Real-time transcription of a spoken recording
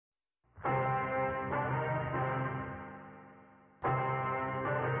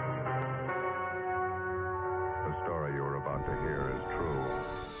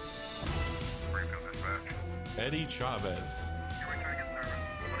Eddie Chavez,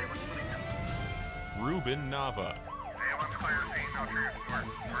 Ruben Nava,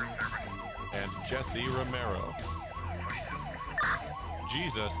 and Jesse Romero.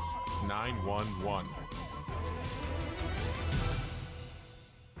 Jesus 911.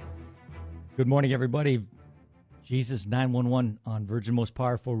 Good morning, everybody. Jesus 911 on Virgin Most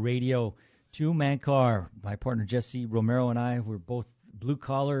Powerful Radio. Two-man car. My partner Jesse Romero and I, we're both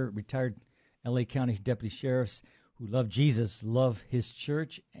blue-collar, retired L.A. County deputy sheriffs who love Jesus, love his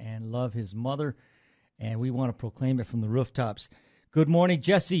church, and love his mother, and we want to proclaim it from the rooftops. Good morning,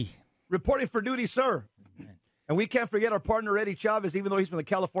 Jesse. Reporting for duty, sir. And we can't forget our partner, Eddie Chavez, even though he's from the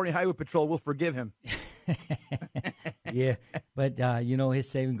California Highway Patrol. We'll forgive him. Yeah, but, his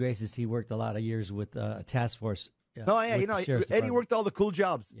saving grace is he worked a lot of years with a task force. Eddie worked all the cool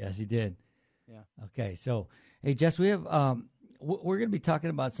jobs. Yes, he did. Yeah. Okay, so, hey, Jess, we have we're going to be talking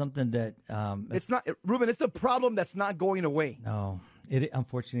about something that it's not, Ruben. It's a problem that's not going away. No,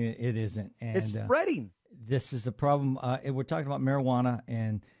 unfortunately it isn't, and it's spreading. This is the problem. We're talking about marijuana,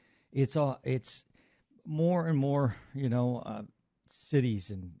 and it's more and more.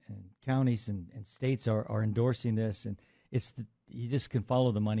 Cities and counties and states are endorsing this, and you just can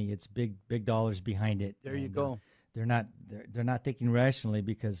follow the money. It's big dollars behind it. There you go. They're not thinking rationally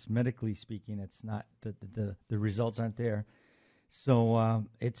because medically speaking, it's not the results aren't there. So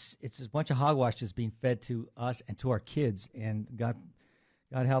it's a bunch of hogwash that's being fed to us and to our kids, and God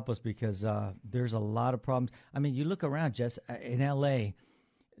help us because there's a lot of problems. I mean, you look around, Jess, in L.A.,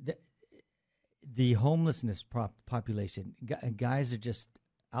 the homelessness population, guys are just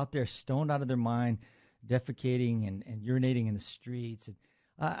out there stoned out of their mind, defecating and urinating in the streets. And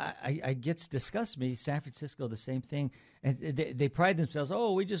I disgusts me. San Francisco, the same thing. And they pride themselves,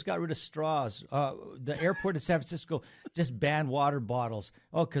 we just got rid of straws. The airport in San Francisco just banned water bottles.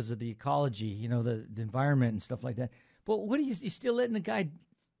 Because of the ecology, the environment and stuff like that. But what are you still letting the guy,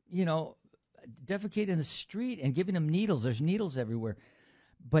 defecate in the street and giving him needles? There's needles everywhere.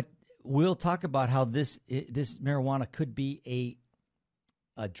 But we'll talk about how this marijuana could be a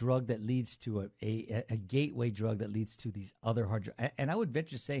drug that leads to a gateway drug that leads to these other hard drugs. And I would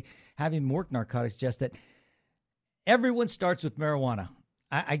venture to say, having worked narcotics, just that everyone starts with marijuana.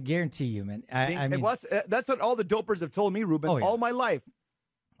 I guarantee you, man. That's what all the dopers have told me, Ruben, all my life.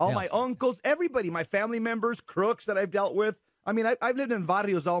 All my uncles, everybody, my family members, crooks that I've dealt with. I mean, I've lived in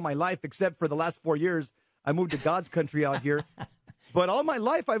barrios all my life, except for the last 4 years. I moved to God's country out here. But all my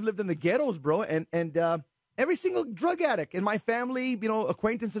life, I've lived in the ghettos, bro, and every single drug addict in my family,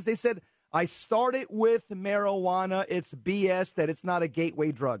 acquaintances, they said, I started with marijuana. It's BS that it's not a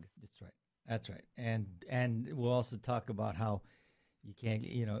gateway drug. That's right. And we'll also talk about how you can't,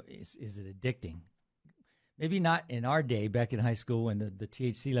 is it addicting? Maybe not in our day, back in high school when the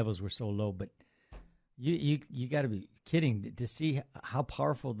THC levels were so low, but you got to be kidding to see how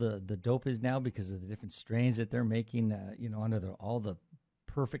powerful the dope is now because of the different strains that they're making, under all the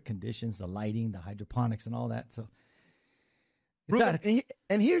perfect conditions, the lighting, the hydroponics, and all that. So, Ruben,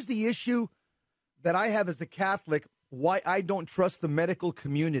 and here's the issue that I have as a Catholic: why I don't trust the medical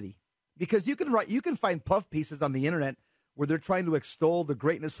community, because you can find puff pieces on the internet where they're trying to extol the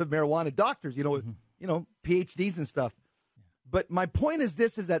greatness of marijuana. Doctors, PhDs and stuff. But my point is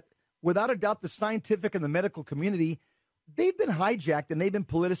this: is that without a doubt, the scientific and the medical community, they've been hijacked and they've been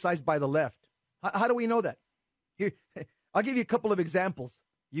politicized by the left. How do we know that? Here, I'll give you a couple of examples.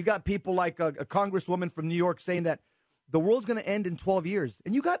 You got people like a congresswoman from New York saying that the world's going to end in 12 years.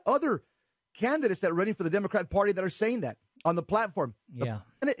 And you got other candidates that are running for the Democrat Party that are saying that on the platform. Yeah. The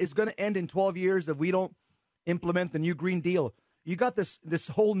planet is going to end in 12 years if we don't implement the new Green Deal. You got this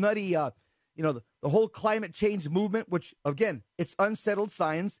whole nutty, the whole climate change movement, which, again, it's unsettled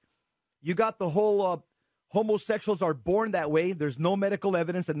science. You got the whole homosexuals are born that way. There's no medical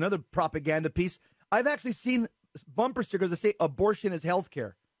evidence. Another propaganda piece. I've actually seen bumper stickers that say abortion is health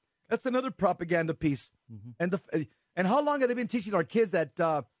care. That's another propaganda piece. Mm-hmm. And how long have they been teaching our kids that,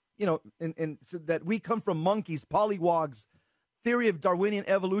 so that we come from monkeys, pollywogs, theory of Darwinian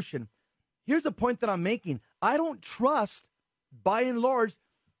evolution? Here's the point that I'm making. I don't trust, by and large,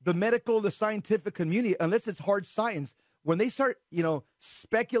 the medical, the scientific community, unless it's hard science. When they start,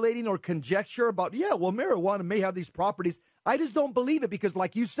 speculating or conjecture about, marijuana may have these properties, I just don't believe it because,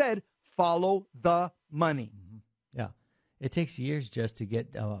 like you said, follow the money. Mm-hmm. Yeah. It takes years just to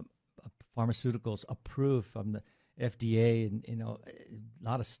get pharmaceuticals approved from the FDA and, a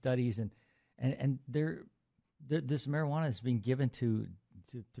lot of studies. And this marijuana is being given to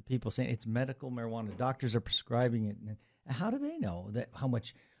people saying it's medical marijuana. Doctors are prescribing it. And how do they know how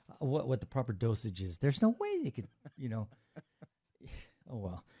much what the proper dosage is? There's no way they could, Oh,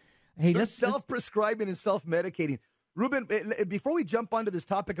 well. Hey, They're let's self-prescribing and self-medicating. Ruben, before we jump onto this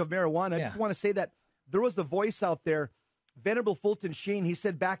topic of marijuana, I just want to say that there was a voice out there, Venerable Fulton Sheen. He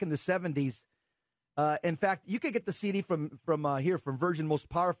said back in the 70s. In fact, you could get the CD from Virgin Most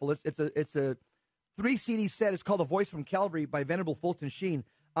Powerful. It's a 3 CD set. It's called A Voice from Calvary by Venerable Fulton Sheen.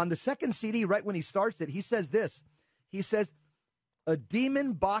 On the second CD, right when he starts it, he says this. He says, a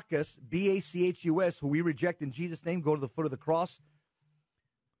demon Bacchus, Bachus, who we reject in Jesus' name, go to the foot of the cross.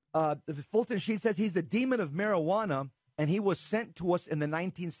 Fulton Sheen says he's the demon of marijuana, and he was sent to us in the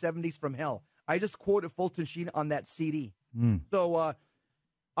 1970s from hell. I just quoted Fulton Sheen on that CD. So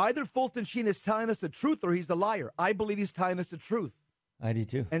either Fulton Sheen is telling us the truth or he's the liar. I believe he's telling us the truth. I do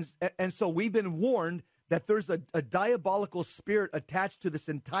too. And so we've been warned that there's a diabolical spirit attached to this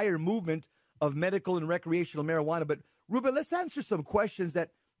entire movement of medical and recreational marijuana. But Ruben, let's answer some questions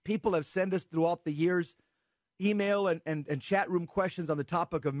that people have sent us throughout the years. Email and chat room questions on the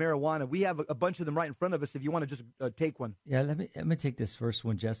topic of marijuana. We have a bunch of them right in front of us if you want to just take one. Yeah, let me take this first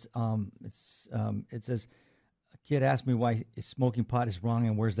one, Jess. It says, a kid asked me why smoking pot is wrong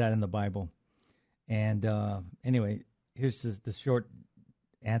and where's that in the Bible? And anyway, here's the short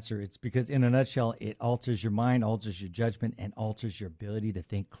answer. It's because in a nutshell, it alters your mind, alters your judgment, and alters your ability to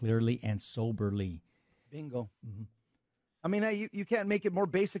think clearly and soberly. Bingo. Mm-hmm. I mean, you can't make it more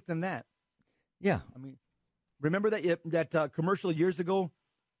basic than that. Yeah. I mean, remember that commercial years ago,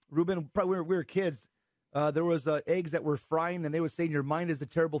 Ruben? Probably we were kids. There was eggs that were frying, and they would say, "Your mind is a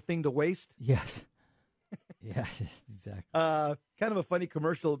terrible thing to waste." Yes. Yeah, exactly. Kind of a funny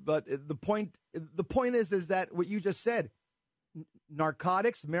commercial, but the point is that what you just said,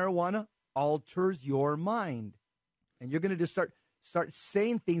 narcotics, marijuana alters your mind, and you're going to just start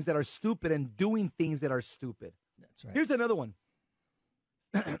saying things that are stupid and doing things that are stupid. That's right. Here's another one.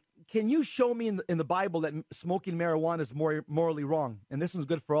 Can you show me in the Bible that smoking marijuana is morally wrong? And this one's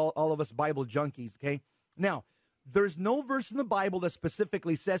good for all of us Bible junkies, okay? Now, there's no verse in the Bible that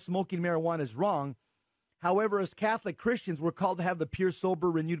specifically says smoking marijuana is wrong. However, as Catholic Christians, we're called to have the pure,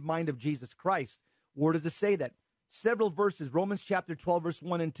 sober, renewed mind of Jesus Christ. Where does it say that? Several verses, Romans chapter 12, verse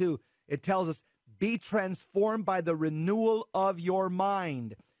 1 and 2, it tells us, be transformed by the renewal of your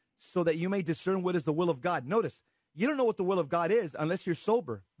mind so that you may discern what is the will of God. Notice, you don't know what the will of God is unless you're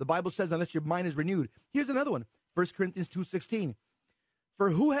sober. The Bible says unless your mind is renewed. Here's another one, 1 Corinthians 2:16.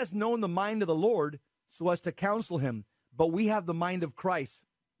 For who has known the mind of the Lord so as to counsel him? But we have the mind of Christ.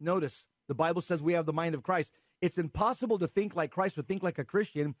 Notice, the Bible says we have the mind of Christ. It's impossible to think like Christ or think like a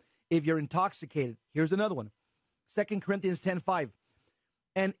Christian if you're intoxicated. Here's another one, 2 Corinthians 10:5.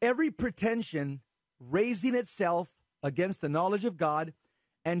 And every pretension raising itself against the knowledge of God,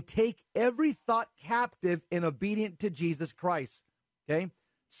 and take every thought captive and obedient to Jesus Christ. Okay?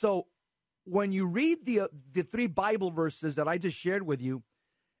 So when you read the 3 Bible verses that I just shared with you,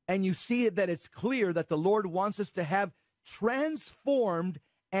 and you see that it's clear that the Lord wants us to have transformed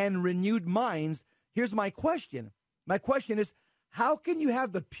and renewed minds, here's my question. My question is, how can you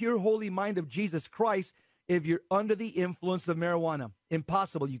have the pure, holy mind of Jesus Christ if you're under the influence of marijuana?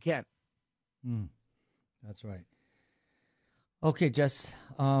 Impossible. You can't. That's right. Okay, Jess,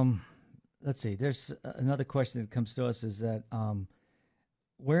 let's see. There's another question that comes to us is that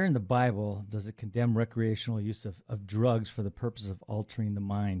where in the Bible does it condemn recreational use of drugs for the purpose of altering the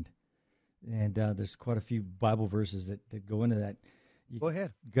mind? And there's quite a few Bible verses that go into that. Go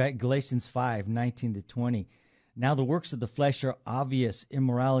ahead. Galatians 5:19-20. Now the works of the flesh are obvious: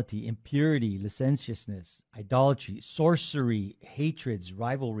 immorality, impurity, licentiousness, idolatry, sorcery, hatreds,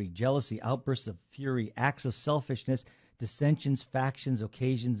 rivalry, jealousy, outbursts of fury, acts of selfishness, dissensions, factions,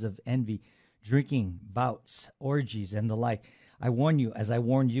 occasions of envy, drinking, bouts, orgies, and the like. I warn you, as I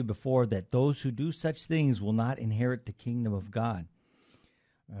warned you before, that those who do such things will not inherit the kingdom of God.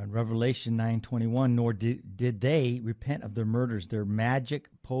 Revelation 9:21, nor did they repent of their murders, their magic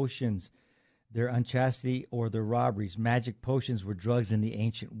potions, their unchastity, or their robberies. Magic potions were drugs in the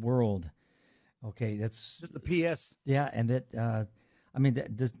ancient world. Okay, that's just the PS. Yeah, and that,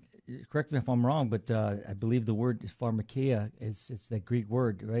 correct me if I'm wrong, but I believe the word pharmakeia it's that Greek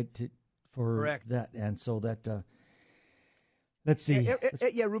word, right? For Correct. That, and so that let's see.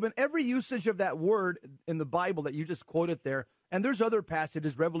 Yeah, Ruben. Every usage of that word in the Bible that you just quoted there, and there's other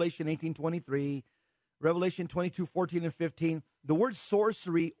passages, Revelation 18:23, Revelation 22:14 and 15. The word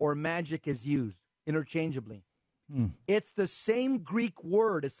sorcery or magic is used interchangeably. It's the same Greek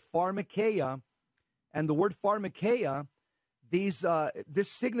word as pharmakeia, and the word pharmakeia. This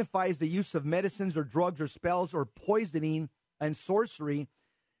signifies the use of medicines or drugs or spells or poisoning and sorcery.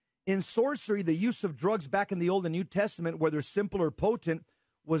 In sorcery, the use of drugs back in the Old and New Testament, whether simple or potent,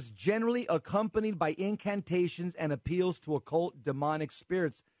 was generally accompanied by incantations and appeals to occult demonic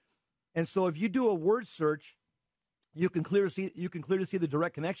spirits. And so if you do a word search, you can clearly see the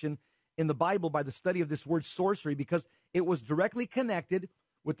direct connection in the Bible by the study of this word sorcery, because it was directly connected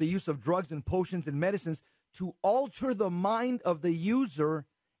with the use of drugs and potions and medicines to alter the mind of the user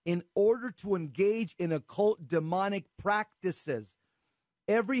in order to engage in occult demonic practices.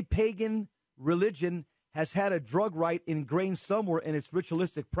 Every pagan religion has had a drug rite ingrained somewhere in its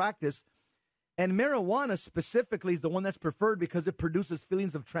ritualistic practice. And marijuana specifically is the one that's preferred because it produces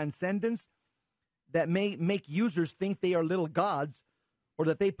feelings of transcendence that may make users think they are little gods, or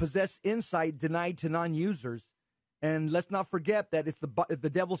that they possess insight denied to non-users. And let's not forget that if the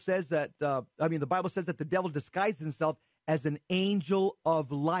devil says that, the Bible says that the devil disguises himself as an angel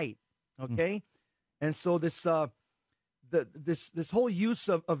of light. Okay, and so this whole use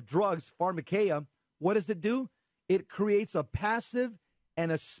of drugs, pharmakeia, what does it do? It creates a passive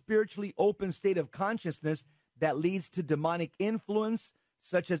and a spiritually open state of consciousness that leads to demonic influence,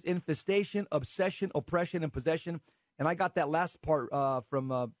 such as infestation, obsession, oppression, and possession. And I got that last part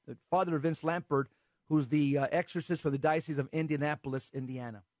from Father Vince Lampert, who's the exorcist for the Diocese of Indianapolis,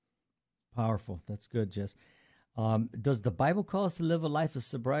 Indiana. Powerful. That's good, Jess. Does the Bible call us to live a life of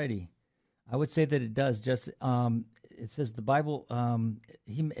sobriety? I would say that it does. Jess, it says the Bible,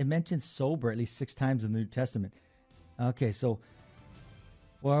 it mentions sober at least 6 times in the New Testament. Okay, so,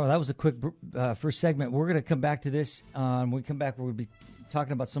 well, that was a quick first segment. We're going to come back to this. When we come back, we'll be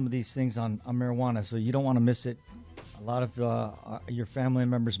talking about some of these things on marijuana, so you don't want to miss it. A lot of your family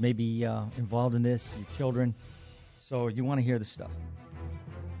members may be involved in this, your children, so you want to hear this stuff.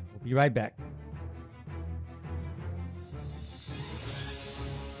 We'll be right back.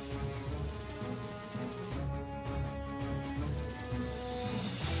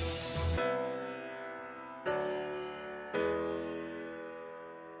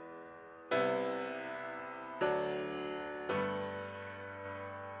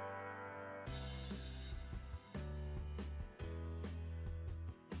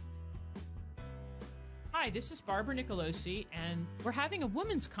 Hi, this is Barbara Nicolosi, and we're having a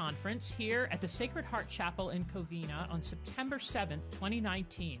women's conference here at the Sacred Heart Chapel in Covina on September 7th,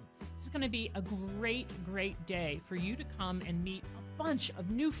 2019. This is going to be a great, great day for you to come and meet a bunch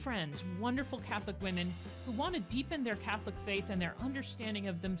of new friends, wonderful Catholic women who want to deepen their Catholic faith and their understanding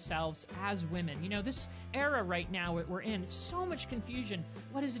of themselves as women. You know, this era right now we're in, so much confusion.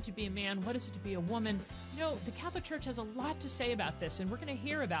 What is it to be a man? What is it to be a woman? You know, the Catholic Church has a lot to say about this, and we're going to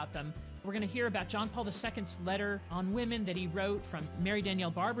hear about them. We're going to hear about John Paul II's letter on women that he wrote from Mary Danielle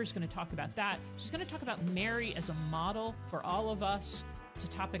Barber is going to talk about that. She's going to talk about Mary as a model for all of us. It's a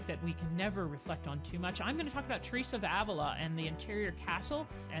topic that we can never reflect on too much. I'm going to talk about Teresa of Avila and the interior castle,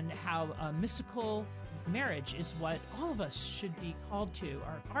 and how mystical marriage is what all of us should be called to,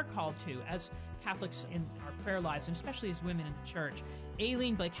 or are called to as Catholics in our prayer lives, and especially as women in the church.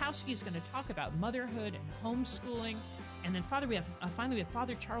 Aileen Blakowski is going to talk about motherhood and homeschooling. And then finally we have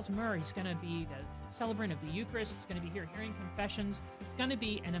Father Charles Murray. He's going to be the celebrant of the Eucharist. He's going to be here hearing confessions. It's going to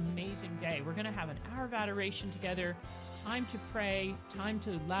be an amazing day. We're going to have an hour of adoration together, time to pray, time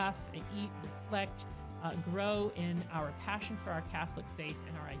to laugh and eat, reflect, grow in our passion for our Catholic faith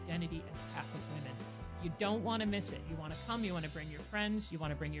and our identity as Catholic women. You don't want to miss it. You want to come, you want to bring your friends, you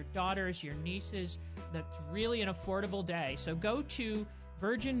want to bring your daughters, your nieces. That's really an affordable day. So go to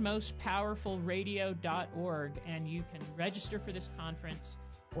virginmostpowerfulradio.org and you can register for this conference,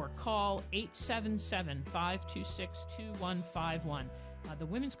 or call 877-526-2151. The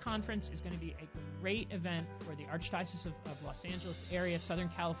Women's Conference is going to be a great event for the Archdiocese of Los Angeles area, Southern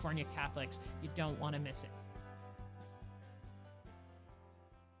California Catholics. You don't want to miss it.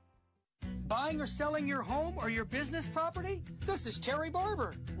 Buying or selling your home or your business property? This is Terry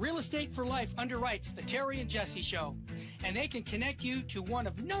Barber. Real Estate for Life underwrites the Terry and Jesse Show, and they can connect you to one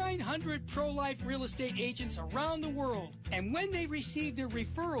of 900 pro-life real estate agents around the world. And when they receive their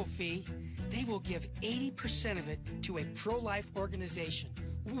referral fee, they will give 80% of it to a pro-life organization.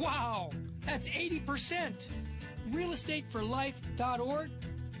 Wow, that's 80%. realestateforlife.org,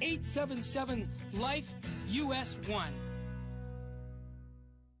 877-LIFE-US1.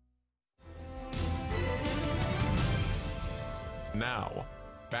 Now,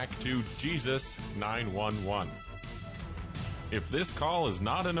 back to Jesus 911. If this call is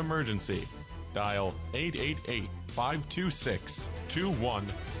not an emergency, dial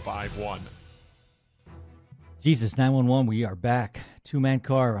 888-526-2151. Jesus 911, we are back. Two-man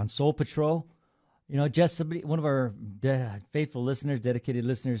car on Soul Patrol. You know, just one of our faithful listeners, dedicated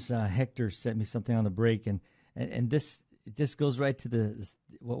listeners, Hector, sent me something on the break, and this it just goes right to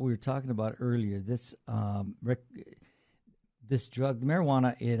what we were talking about earlier. This drug,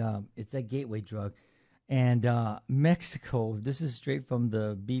 marijuana, it's that gateway drug, And Mexico, this is straight from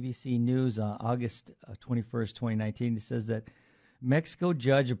the BBC News, August 21st, 2019. It says that Mexico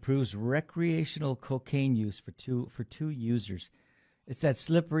judge approves recreational cocaine use for two users. It's that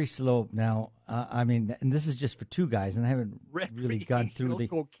slippery slope now. I mean, and this is just for two guys, and I haven't really gone through the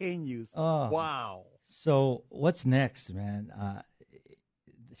cocaine use. Oh, wow. So what's next, man?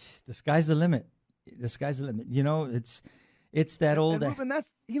 The sky's the limit. The sky's the limit. You know, it's that old. And Ruben,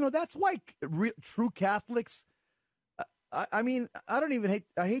 that's why true Catholics. I mean, I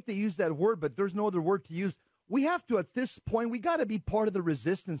hate to use that word, but there's no other word to use. We have to, at this point, we got to be part of the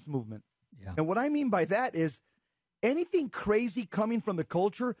resistance movement. Yeah. And what I mean by that is anything crazy coming from the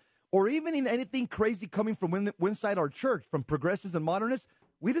culture, or even anything crazy coming from inside our church, from progressives and modernists,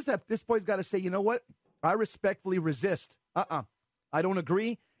 we just at this point got to say, you know what? I respectfully resist. I don't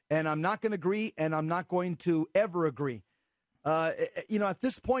agree, and I'm not going to agree, and I'm not going to ever agree. At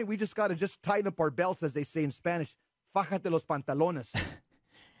this point, we just got to just tighten up our belts, as they say in Spanish. Fájate los pantalones.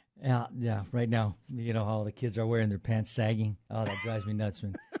 Yeah. Right now, you know, all the kids are wearing their pants sagging. Oh, that drives me nuts,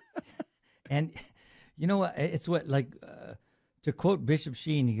 man. And you know what? It's to quote Bishop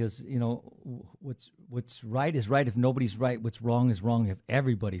Sheen, he goes, you know, what's right is right if nobody's right. What's wrong is wrong if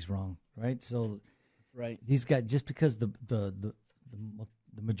everybody's wrong, right? So, right. These guys, just because the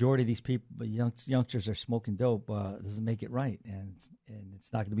majority of these people, youngsters are smoking dope, doesn't make it right, and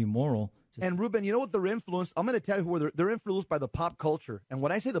it's not going to be moral. And Ruben, you know what they're influenced? I'm going to tell you who they're influenced by the pop culture. And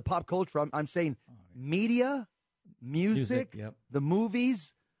when I say the pop culture, I'm saying media, music, yep. The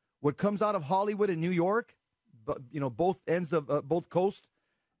movies, what comes out of Hollywood and New York, but both ends of both coasts.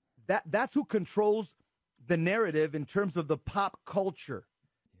 That's who controls the narrative in terms of the pop culture.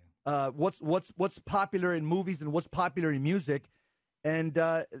 What's popular in movies and what's popular in music. And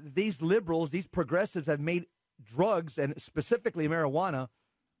these liberals, these progressives have made drugs, and specifically marijuana,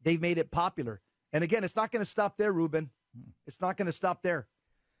 they've made it popular. And again, it's not going to stop there, Ruben. It's not going to stop there.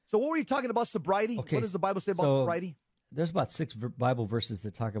 So what were you talking about sobriety? Okay, what does the Bible say about sobriety? There's about 6 Bible verses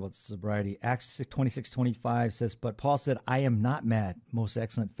that talk about sobriety. Acts 26:25 says, "But Paul said, I am not mad, most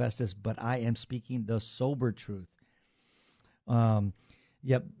excellent Festus, but I am speaking the sober truth." Yep,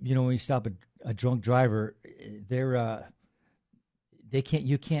 when you stop a drunk driver,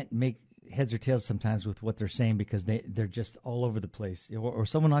 you can't make heads or tails sometimes with what they're saying, because they're just all over the place. Or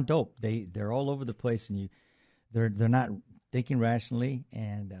someone on dope, they're all over the place, and they're not thinking rationally,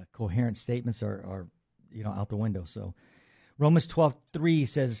 and coherent statements are out the window. So Romans 12:3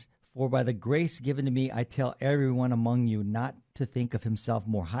 says, "For by the grace given to me, I tell everyone among you not to think of himself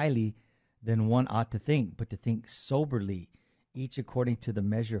more highly than one ought to think, but to think soberly, each according to the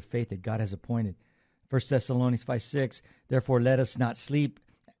measure of faith that God has appointed." 1 Thessalonians 5:6, "Therefore let us not sleep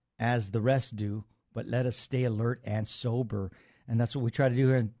as the rest do, but let us stay alert and sober." And that's what we try to do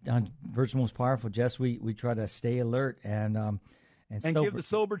here on Virgin Most Powerful, Jess. We try to stay alert and sober. Give the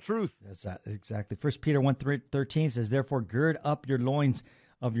sober truth. That's exactly. 1 Peter 1:13 says, "Therefore gird up your loins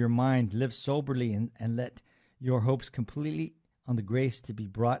of your mind, live soberly, and let your hopes completely on the grace to be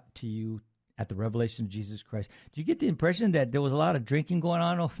brought to you at the revelation of Jesus Christ." Do you get the impression that there was a lot of drinking going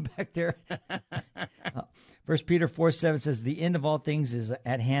on over back there? 1 Peter 4:7 says, "The end of all things is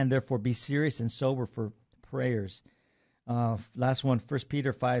at hand, therefore be serious and sober for prayers." Last one, 1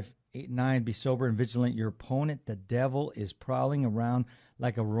 Peter 5:8-9, "Be sober and vigilant. Your opponent, the devil, is prowling around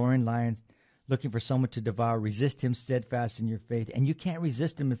like a roaring lion, looking for someone to devour. Resist him steadfast in your faith." And you can't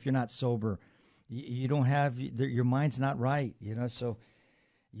resist him if you're not sober. You don't have, your mind's not right, so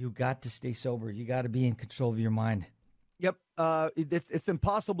you got to stay sober. You got to be in control of your mind. Yep, it's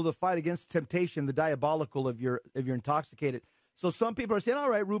impossible to fight against temptation, the diabolical if you're intoxicated. So some people are saying, "All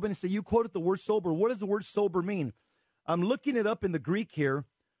right, Ruben, so you quoted the word sober. What does the word sober mean?" I'm looking it up in the Greek here.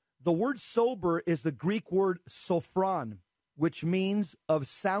 The word sober is the Greek word sophron, which means of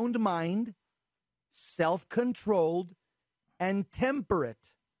sound mind, self-controlled, and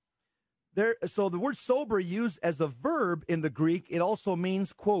temperate. So the word sober, used as a verb in the Greek, it also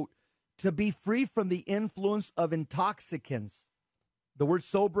means, quote, to be free from the influence of intoxicants. The word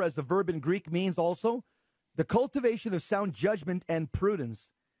sober as a verb in Greek means also the cultivation of sound judgment and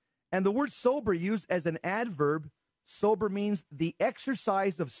prudence. And the word sober, used as an adverb, sober means the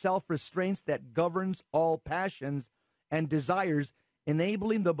exercise of self-restraints that governs all passions and desires,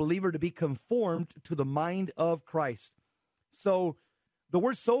 enabling the believer to be conformed to the mind of Christ. So the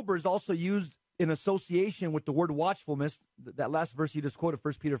word sober is also used in association with the word watchfulness, that last verse you just quoted,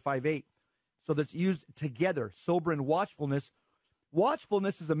 1 Peter 5:8. So that's used together, sober and watchfulness.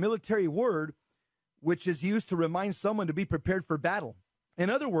 Watchfulness is a military word which is used to remind someone to be prepared for battle. In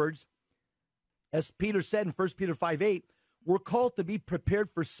other words, as Peter said in 1 Peter 5:8, we're called to be prepared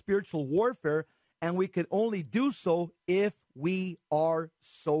for spiritual warfare and we can only do so if we are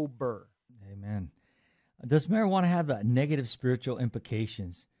sober. Amen. Does marijuana have negative spiritual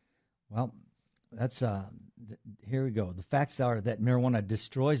implications? Well, that's here we go. The facts are that marijuana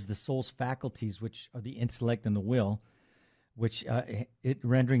destroys the soul's faculties, which are the intellect and the will, which it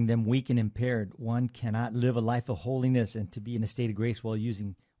rendering them weak and impaired. One cannot live a life of holiness and to be in a state of grace while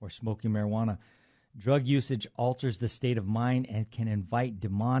using or smoking marijuana. Drug usage alters the state of mind and can invite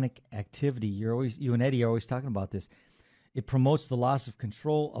demonic activity. You and Eddie are always talking about this. It promotes the loss of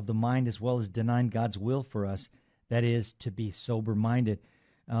control of the mind as well as denying God's will for us, that is, to be sober-minded.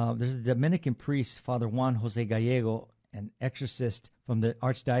 There's a Dominican priest, Father Juan Jose Gallego, an exorcist from the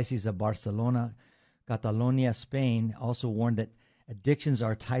Archdiocese of Barcelona, Catalonia, Spain, also warned that addictions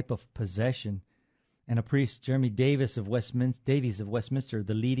are a type of possession. And a priest, Jeremy Davies of Westminster,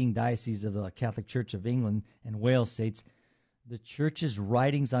 the leading diocese of the Catholic Church of England and Wales, states, the Church's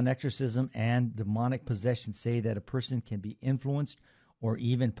writings on exorcism and demonic possession say that a person can be influenced or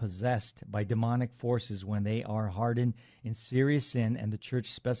even possessed by demonic forces when they are hardened in serious sin, and the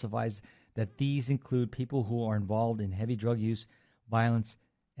Church specifies that these include people who are involved in heavy drug use, violence,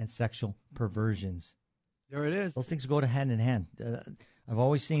 and sexual perversions. There it is. Those things go hand in hand. I've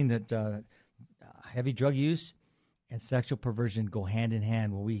always seen that heavy drug use and sexual perversion go hand in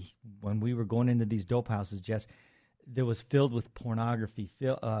hand. When we were going into these dope houses, Jess, there was filled with pornography,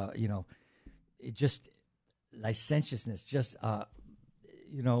 it just licentiousness, just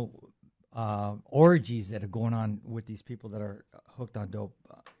orgies that are going on with these people that are hooked on dope.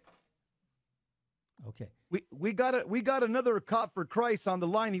 Okay, we got another cop for Christ on the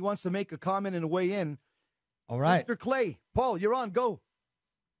line. He wants to make a comment and weigh in. All right, Mr. Clay, Paul, you're on. Go.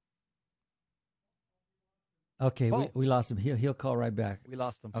 Okay, we lost him. He'll call right back. We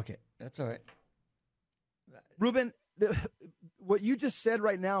lost him. Okay, that's all right. Ruben, what you just said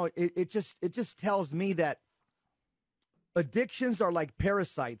right now, it just tells me that addictions are like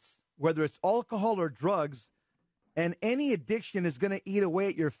parasites, whether it's alcohol or drugs, and any addiction is going to eat away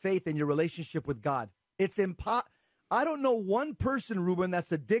at your faith and your relationship with God. It's I don't know one person, Ruben,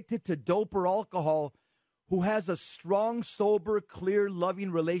 that's addicted to dope or alcohol who has a strong, sober, clear,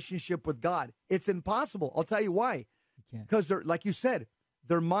 loving relationship with God. It's impossible. I'll tell you why. Because they're, like you said,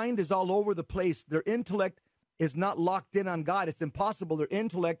 their mind is all over the place. Their intellect is not locked in on God. It's impossible. Their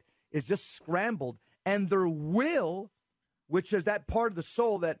intellect is just scrambled. And their will, which is that part of the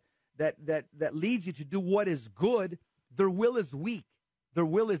soul that leads you to do what is good, their will is weak. Their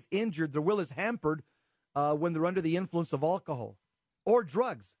will is injured. Their will is hampered when they're under the influence of alcohol or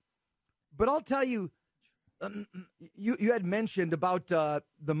drugs. But I'll tell you, you had mentioned about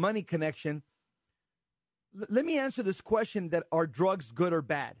the money connection. Let me answer this question: that are drugs good or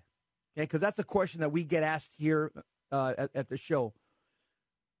bad? Okay, because that's a question that we get asked here at the show.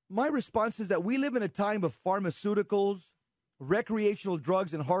 My response is that we live in a time of pharmaceuticals, recreational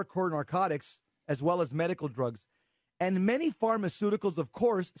drugs, and hardcore narcotics, as well as medical drugs. And many pharmaceuticals, of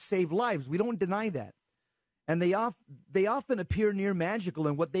course, save lives. We don't deny that. And they often appear near magical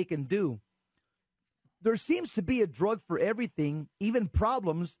in what they can do. There seems to be a drug for everything, even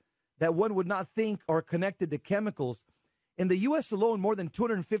problems that one would not think are connected to chemicals. In the U.S. alone, more than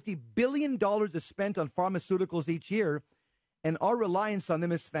 $250 billion is spent on pharmaceuticals each year, and our reliance on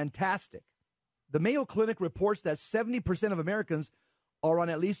them is fantastic. The Mayo Clinic reports that 70% of Americans are on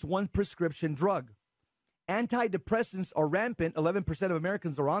at least one prescription drug. Antidepressants are rampant. 11% of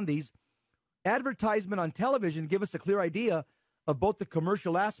Americans are on these. Advertisement on television give us a clear idea of both the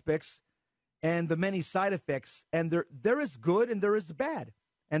commercial aspects and the many side effects. And there is good and there is bad.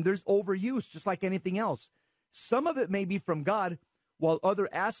 And there's overuse, just like anything else. Some of it may be from God, while other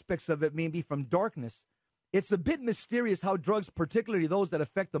aspects of it may be from darkness. It's a bit mysterious how drugs, particularly those that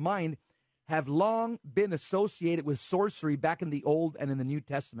affect the mind, have long been associated with sorcery back in the Old and in the New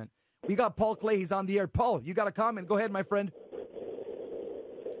Testament. We got Paul Clay. He's on the air. Paul, you got a comment? Go ahead, my friend.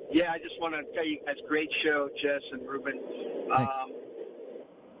 Yeah, I just want to tell you, that's a great show, Jess and Ruben.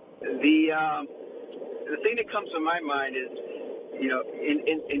 The thing that comes to my mind is,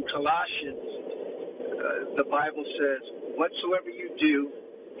 in Colossians, the Bible says, whatsoever you do,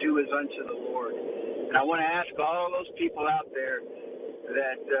 do as unto the Lord. And I want to ask all those people out there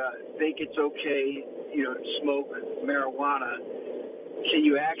that think it's okay, to smoke marijuana, can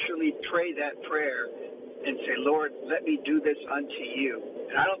you actually pray that prayer and say, Lord, let me do this unto you?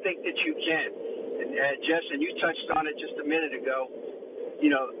 And I don't think that you can. And Jess, and you touched on it just a minute ago,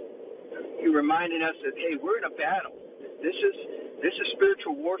 you're reminding us that, hey, we're in a battle. This is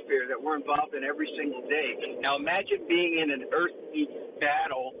spiritual warfare that we're involved in every single day. Now imagine being in an earthly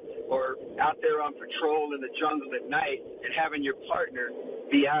battle or out there on patrol in the jungle at night and having your partner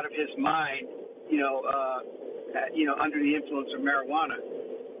be out of his mind, under the influence of marijuana.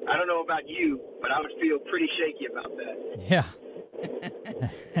 I don't know about you, but I would feel pretty shaky about that. Yeah.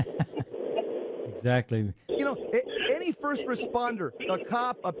 Exactly. Any first responder, a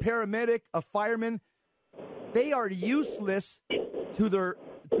cop, a paramedic, a fireman, they are useless to their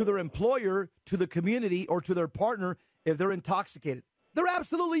employer, to the community, or to their partner if they're intoxicated. They're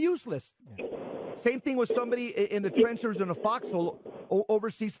absolutely useless. Yeah. Same thing with somebody in the trenches in a foxhole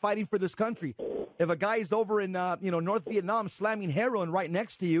overseas fighting for this country. If a guy is over in North Vietnam slamming heroin right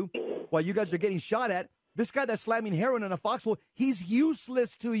next to you while you guys are getting shot at, this guy that's slamming heroin in a foxhole, he's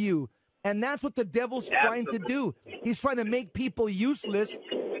useless to you. And that's what the devil's trying to do. He's trying to make people useless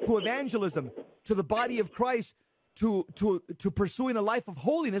to evangelism, to the body of Christ, to pursuing a life of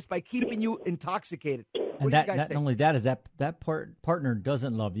holiness by keeping you intoxicated. And that not only that is that partner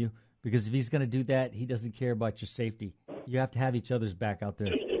doesn't love you, because if he's going to do that, he doesn't care about your safety. You have to have each other's back out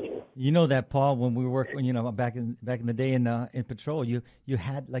there. You know that, Paul, when we worked, back in the day in patrol, you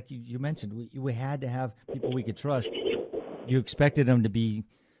had, like you mentioned, we had to have people we could trust. You expected them to be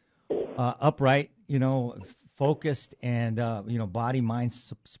upright, focused, and body, mind,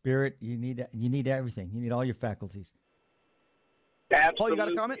 spirit. You need everything. You need all your faculties. Absolutely. Paul, you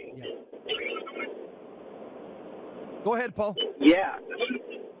got a comment? Yeah. Go ahead, Paul. Yeah.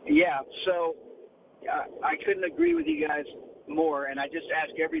 So I couldn't agree with you guys more, and I just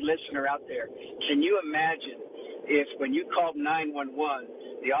ask every listener out there, can you imagine if when you called 911,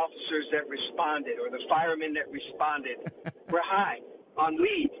 the officers that responded or the firemen that responded were high on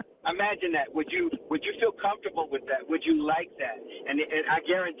weed? Imagine that. Would you feel comfortable with that? Would you like that? And I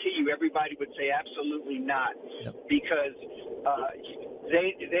guarantee you everybody would say absolutely not. Yep. Because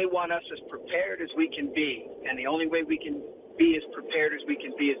they want us as prepared as we can be, and the only way we can be as prepared as we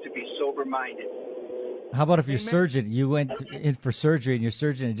can be is to be sober-minded. How about if your surgeon, you went in for surgery and your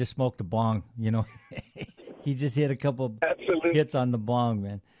surgeon had just smoked a bong, He just hit a couple hits on the bong,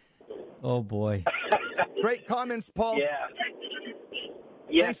 man. Oh, boy. Great comments, Paul. Yeah.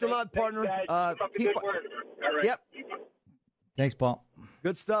 Thanks a lot, partner. Good work. All right. Yep. Thanks, Paul.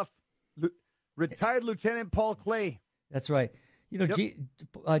 Good stuff. Retired Lieutenant Paul Clay. That's right.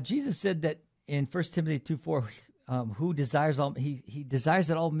 Jesus said that in 1 Timothy 2:4, who desires he desires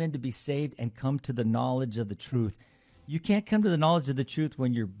that all men to be saved and come to the knowledge of the truth. You can't come to the knowledge of the truth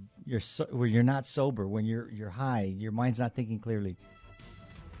when you're not sober, when you're high, your mind's not thinking clearly.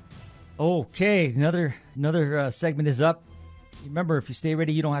 Okay, another segment is up. Remember, if you stay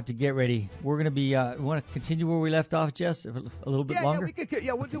ready, you don't have to get ready. We're going to be, we want to continue where we left off, Jess, a little bit longer?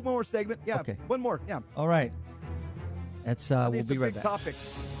 We'll do one more segment. Yeah, okay. One more, yeah. All right. That's, we'll be right back. Topic.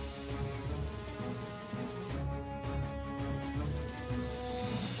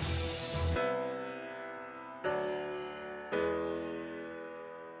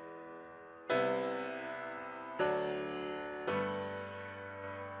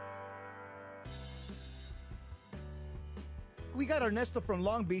 We got Ernesto from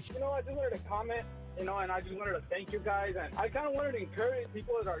Long Beach. I just wanted to comment, and I just wanted to thank you guys. And I kind of wanted to encourage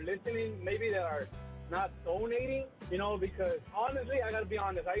people that are listening, maybe that are not donating, because honestly, I got to be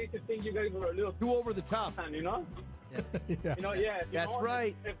honest. I used to think you guys were a little too over the top. Yeah. That's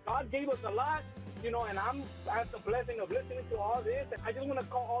right. If God gave us a lot, and I have the blessing of listening to all this, and I just want to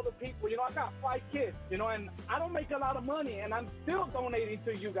call all the people. I got 5 kids, and I don't make a lot of money, and I'm still donating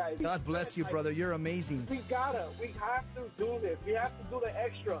to you guys. God bless you, brother. You're amazing. We have to do this. We have to do the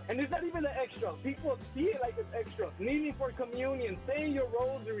extra. And it's not even the extra. People see it like it's extra. Kneeling for communion, saying your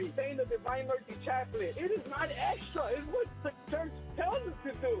rosary, saying the Divine Mercy Chaplet. It is not extra. It's what the church tells us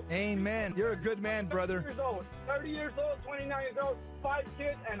to do. Amen. You're a good man, brother. 30 years old, 29 years old, 5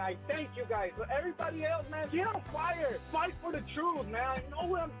 kids, and I thank you guys. But everybody else, man, get on fire. Fight for the truth, man. I know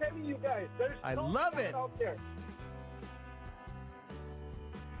what I'm telling you guys. I love it. Out there.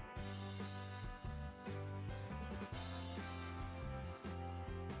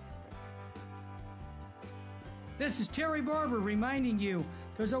 This is Terry Barber reminding you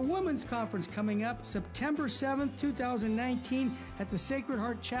there's a women's conference coming up September 7th, 2019 at the Sacred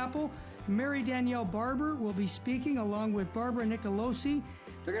Heart Chapel. Mary Danielle Barber will be speaking along with Barbara Nicolosi.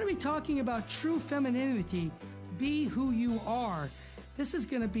 They're going to be talking about true femininity. Be who you are. This is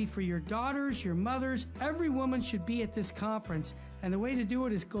going to be for your daughters, your mothers. Every woman should be at this conference. And the way to do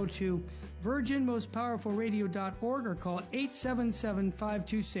it is go to virginmostpowerfulradio.org or call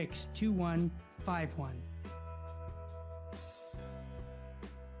 877-526-2151.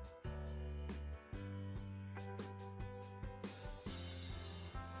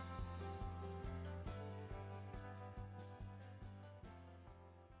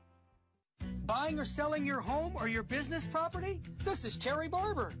 Buying or selling your home or your business property? This is Terry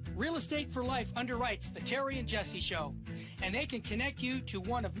Barber. Real Estate for Life underwrites the Terry and Jesse Show. And they can connect you to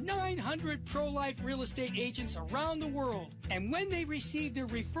one of 900 pro-life real estate agents around the world. And when they receive their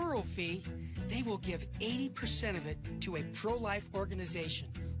referral fee, they will give 80% of it to a pro-life organization.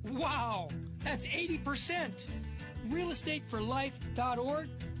 Wow! That's 80%! realestateforlife.org,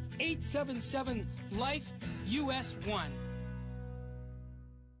 877-LIFE-US1.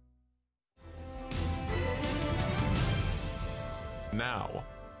 Now,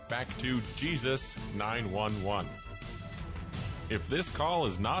 back to Jesus 911. If this call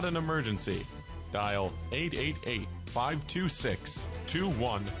is not an emergency, dial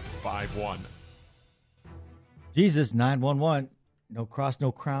 888-526-2151. Jesus 911. No cross,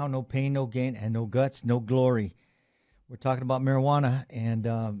 no crown, no pain, no gain, and no guts, no glory. We're talking about marijuana, and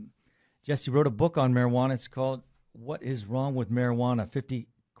Jesse wrote a book on marijuana. It's called What is Wrong with Marijuana? 50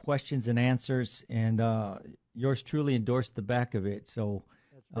 Questions and Answers, and yours truly endorsed the back of it. So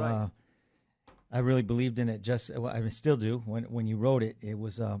That's right. I really believed in it. I still do. When you wrote it, it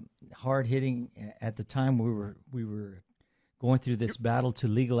was hard hitting. At the time, we were going through this battle to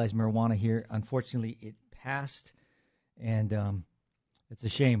legalize marijuana here. Unfortunately, it passed, and it's a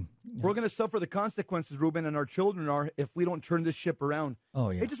shame. We're going to suffer the consequences, Ruben, and our children are, if we don't turn this ship around. Oh,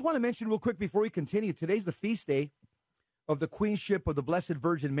 yeah. I just want to mention real quick before we continue, today's the feast day of the Queenship of the Blessed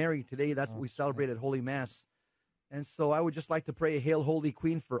Virgin Mary. Today, that's what we celebrate at Holy Mass. And so I would just like to pray a Hail, Holy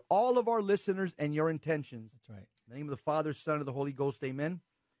Queen for all of our listeners and your intentions. That's right. In the name of the Father, Son, and the Holy Ghost, amen.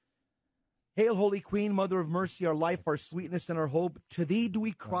 Hail, Holy Queen, Mother of Mercy, our life, our sweetness, and our hope. To thee do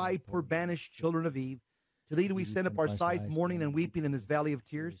we cry, poor banished children of Eve. To thee do we send up our sighs, mourning and weeping in this valley of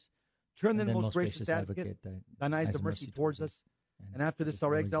tears. Turn then, most gracious advocate, thine eyes of mercy towards us. And after this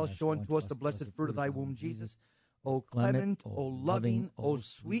our exile, show unto us the blessed fruit of thy womb, Jesus. O clement, O loving, O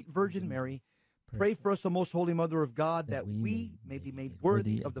sweet Virgin Mary, pray for us, O most holy Mother of God, that we may be made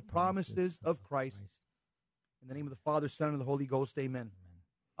worthy of the promises of Christ. In the name of the Father, Son, and the Holy Ghost, amen.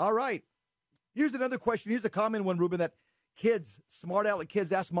 All right. Here's another question. Here's a common one, Ruben, that kids, smart aleck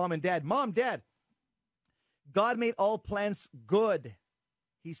kids, ask mom and dad. Mom, Dad, God made all plants good.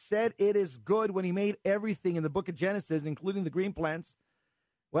 He said it is good when he made everything in the book of Genesis, including the green plants.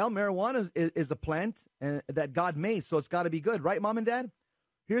 Well, marijuana is a plant that God made, so it's got to be good, right, Mom and Dad?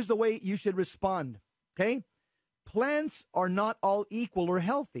 Here's the way you should respond, okay? Plants are not all equal or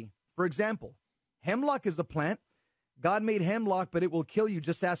healthy. For example, hemlock is a plant. God made hemlock, but it will kill you.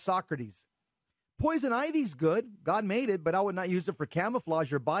 Just ask Socrates. Poison ivy's good. God made it, but I would not use it for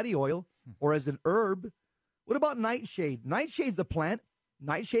camouflage or body oil or as an herb. What about nightshade? Nightshade's a plant.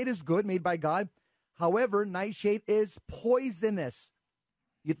 Nightshade is good, made by God. However, nightshade is poisonous.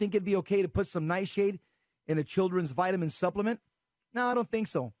 You think it'd be okay to put some nightshade in a children's vitamin supplement? No, I don't think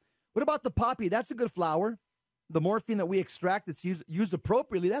so. What about the poppy? That's a good flower. The morphine that we extract that's used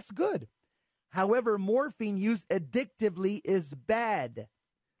appropriately, that's good. However, morphine used addictively is bad.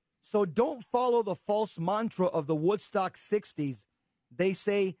 So don't follow the false mantra of the Woodstock 60s. They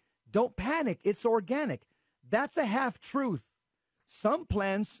say, don't panic, it's organic. That's a half-truth. Some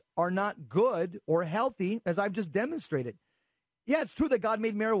plants are not good or healthy, as I've just demonstrated. Yeah, it's true that God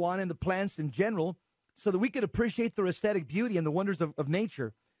made marijuana and the plants in general so that we could appreciate their aesthetic beauty and the wonders of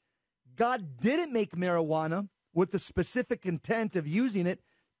nature. God didn't make marijuana with the specific intent of using it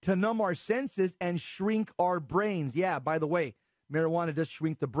to numb our senses and shrink our brains. Yeah, by the way, marijuana does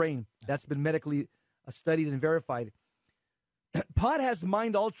shrink the brain. That's been medically studied and verified. Pot has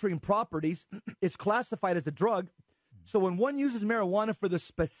mind-altering properties. It's classified as a drug. So when one uses marijuana for the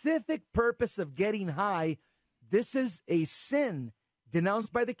specific purpose of getting high, this is a sin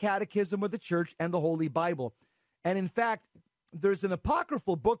denounced by the Catechism of the Church and the Holy Bible. And in fact, there's an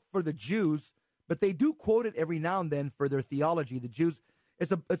apocryphal book for the Jews, but they do quote it every now and then for their theology. The Jews,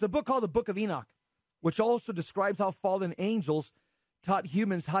 it's a book called the Book of Enoch, which also describes how fallen angels taught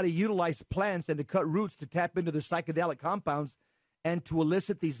humans how to utilize plants and to cut roots to tap into their psychedelic compounds and to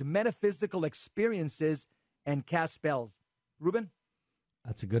elicit these metaphysical experiences and cast spells. Ruben?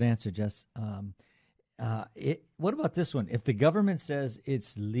 That's a good answer, Jess. What about this one? If the government says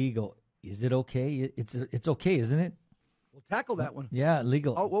it's legal, is it okay? It's okay, isn't it? We'll tackle that one. Yeah,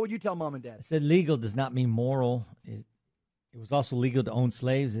 legal. Oh, what would you tell Mom and Dad? I said legal does not mean moral. It was also legal to own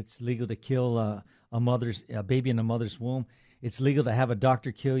slaves. It's legal to kill a baby in a mother's womb. It's legal to have a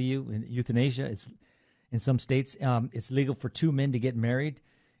doctor kill you. In euthanasia, it's in some states. It's legal for two men to get married.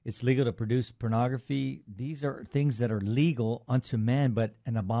 It's legal to produce pornography. These are things that are legal unto man, but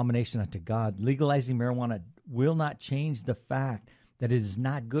an abomination unto God. Legalizing marijuana will not change the fact that it is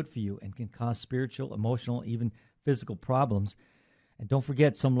not good for you and can cause spiritual, emotional, even physical problems. And don't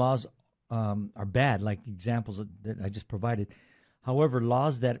forget, some laws are bad, like examples that I just provided. However,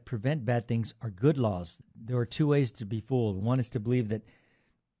 laws that prevent bad things are good laws. There are two ways to be fooled. One is to believe that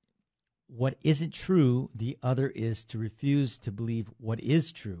what isn't true. The other is to refuse to believe what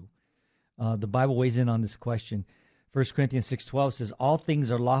is true. The Bible weighs in on this question. 1 Corinthians 6:12 says, all things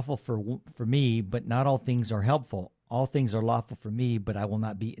are lawful for me, but not all things are helpful. All things are lawful for me, but I will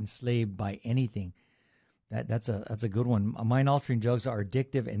not be enslaved by anything. That's a good one. Mind-altering drugs are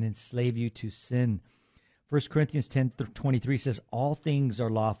addictive and enslave you to sin. 1 Corinthians 10:23 says, all things are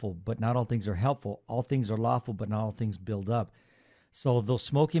lawful, but not all things are helpful. All things are lawful, but not all things build up. So though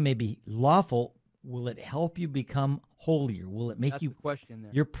smoking may be lawful, will it help you become holier? Will it make That's you the question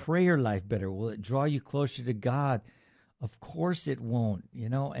there. your prayer life better? Will it draw you closer to God? Of course it won't.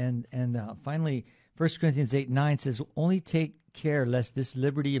 And finally, 1 Corinthians 8:9 says, only take care lest this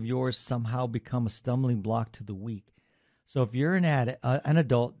liberty of yours somehow become a stumbling block to the weak. So if you're an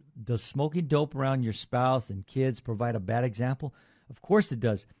adult, does smoking dope around your spouse and kids provide a bad example? Of course it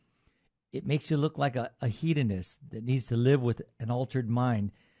does. It makes you look like a hedonist that needs to live with an altered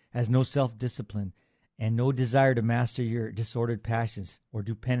mind, has no self-discipline, and no desire to master your disordered passions or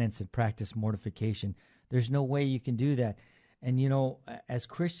do penance and practice mortification. There's no way you can do that. And, as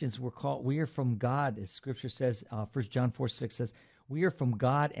Christians, we are from God, as Scripture says, 1 John 4:6 says, we are from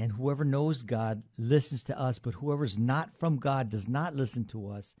God, and whoever knows God listens to us, but whoever's not from God does not listen to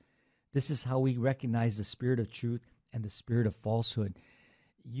us. This is how we recognize the spirit of truth and the spirit of falsehood.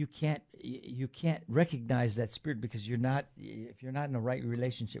 You can't recognize that spirit because if you're not in a right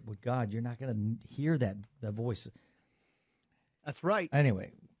relationship with God, you're not going to hear that voice. That's right.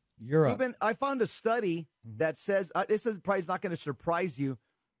 Anyway, you're up. Ruben, I found a study that says, this is probably not going to surprise you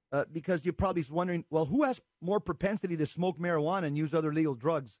because you're probably wondering, well, who has more propensity to smoke marijuana and use other legal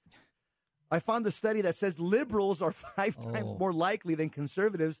drugs? I found a study that says liberals are 5 times more likely than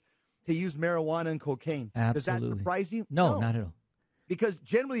conservatives to use marijuana and cocaine. Absolutely. Does that surprise you? No, not at all. Because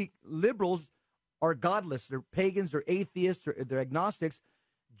generally liberals are godless. They're pagans, they're atheists, they're agnostics.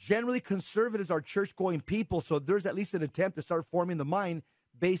 Generally conservatives are church-going people, so there's at least an attempt to start forming the mind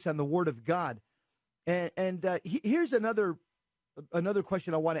based on the Word of God. And here's another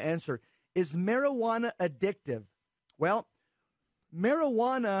question I want to answer. Is marijuana addictive? Well,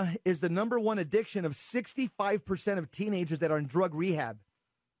 marijuana is the number one addiction of 65% of teenagers that are in drug rehab.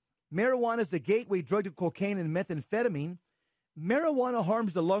 Marijuana is the gateway drug to cocaine and methamphetamine. Marijuana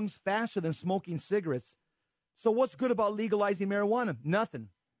harms the lungs faster than smoking cigarettes. So what's good about legalizing marijuana? Nothing.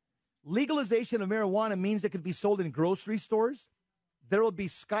 Legalization of marijuana means it could be sold in grocery stores. There will be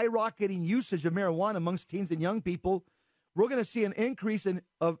skyrocketing usage of marijuana amongst teens and young people. We're going to see an increase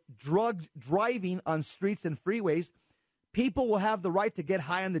of drug driving on streets and freeways. People will have the right to get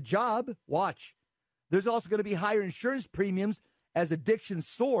high on the job. Watch. There's also going to be higher insurance premiums as addictions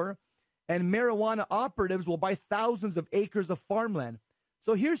soar, and marijuana operatives will buy thousands of acres of farmland.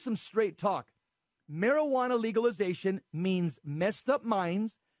 So here's some straight talk. Marijuana legalization means messed up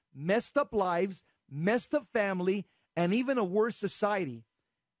minds, messed up lives, messed up family, and even a worse society.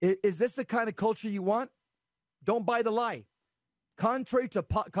 Is this the kind of culture you want? Don't buy the lie. Contrary to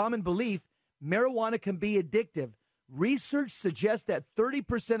common belief, marijuana can be addictive. Research suggests that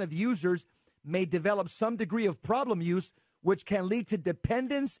 30% of users may develop some degree of problem use, which can lead to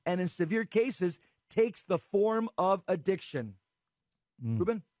dependence and, in severe cases, takes the form of addiction.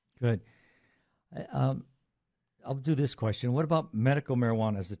 Ruben? Good. I'll do this question. What about medical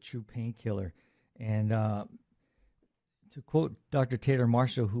marijuana as a true painkiller? And to quote Dr. Taylor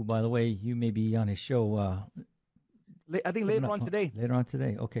Marshall, who, by the way, you may be on his show. I think later on today. Later on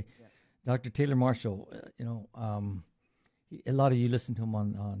today. Okay. Yeah. Dr. Taylor Marshall, a lot of you listen to him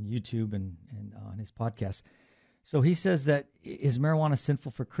on YouTube and on his podcast. So he says that, is marijuana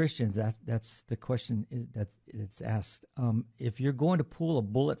sinful for Christians? That's the question that it's asked. If you're going to pull a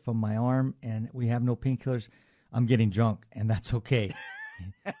bullet from my arm and we have no painkillers, I'm getting drunk, and that's okay.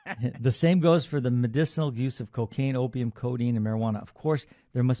 The same goes for the medicinal use of cocaine, opium, codeine, and marijuana. Of course,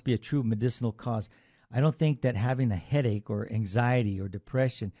 there must be a true medicinal cause. I don't think that having a headache or anxiety or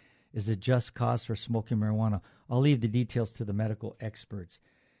depression is a just cause for smoking marijuana. I'll leave the details to the medical experts.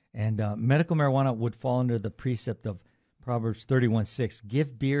 And medical marijuana would fall under the precept of Proverbs 31:6.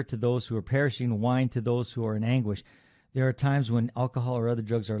 Give beer to those who are perishing, wine to those who are in anguish. There are times when alcohol or other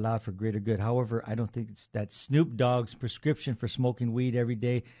drugs are allowed for greater good. However, I don't think it's that Snoop Dogg's prescription for smoking weed every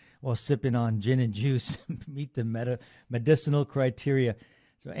day while sipping on gin and juice meet the medicinal criteria.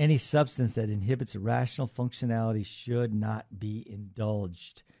 So any substance that inhibits rational functionality should not be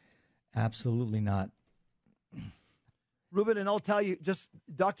indulged. Absolutely not. Ruben, and I'll tell you, just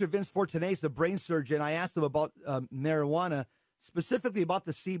Dr. Vince Fortunés, the brain surgeon, I asked him about marijuana specifically about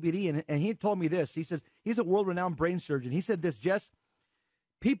the CBD, and he told me this. He says he's a world-renowned brain surgeon. He said this, Jess,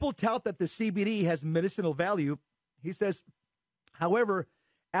 people tout that the CBD has medicinal value. He says, however,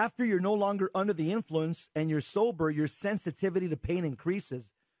 after you're no longer under the influence and you're sober, your sensitivity to pain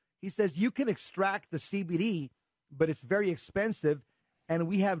increases. He says you can extract the CBD, but it's very expensive, and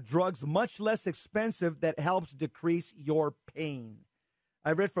we have drugs much less expensive that helps decrease your pain.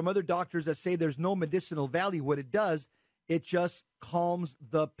 I've read from other doctors that say there's no medicinal value. What it does, it just calms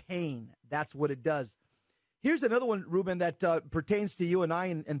the pain. That's what it does. Here's another one, Ruben, that pertains to you and I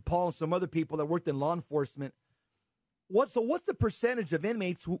and Paul and some other people that worked in law enforcement. What's the percentage of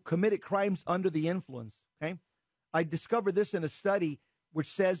inmates who committed crimes under the influence? Okay, I discovered this in a study which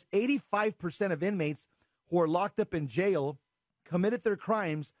says 85% of inmates who are locked up in jail committed their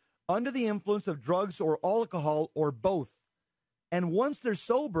crimes under the influence of drugs or alcohol or both. And once they're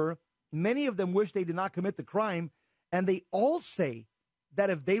sober, many of them wish they did not commit the crime, and they all say that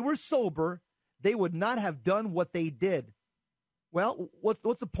if they were sober, they would not have done what they did. Well,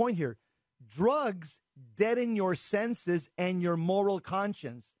 what's the point here? Drugs deaden your senses and your moral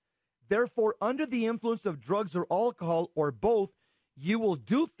conscience. Therefore, under the influence of drugs or alcohol or both, you will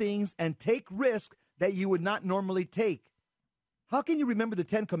do things and take risks that you would not normally take. How can you remember the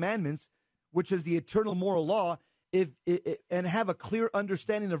 10 Commandments, which is the eternal moral law, and have a clear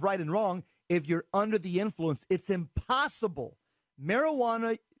understanding of right and wrong if you're under the influence? It's impossible.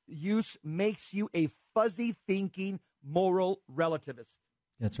 Marijuana use makes you a fuzzy thinking moral relativist.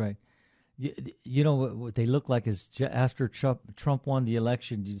 That's right. You know what they look like is after Trump won the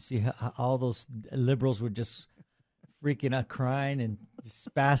election, you see how all those liberals were just freaking out, crying and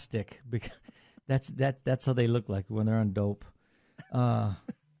spastic. Because that's how they look like when they're on dope.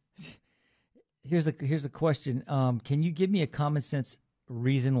 Here's a question. Can you give me a common sense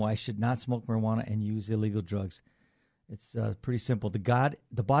reason why I should not smoke marijuana and use illegal drugs? It's pretty simple.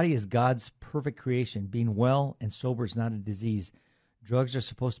 The body is God's perfect creation. Being well and sober is not a disease. Drugs are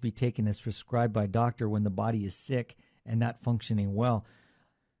supposed to be taken as prescribed by a doctor when the body is sick and not functioning well.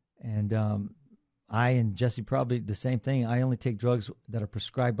 And I and Jesse probably the same thing. I only take drugs that are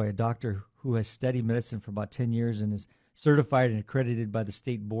prescribed by a doctor who has studied medicine for about 10 years and is certified and accredited by the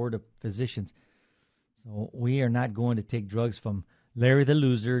State Board of Physicians. So we are not going to take drugs from Larry the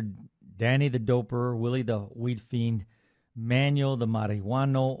Loser, Danny the Doper, Willie the Weed Fiend, Manuel the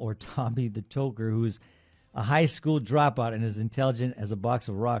Marihuano, or Tommy the Toker, who's a high school dropout and as intelligent as a box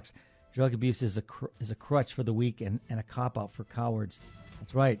of rocks. Drug abuse is a crutch for the weak and a cop-out for cowards.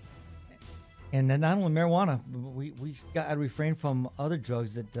 That's right. And then not only marijuana, we got to refrain from other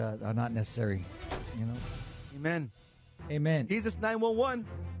drugs that are not necessary. You know. Amen. Amen. Jesus 911.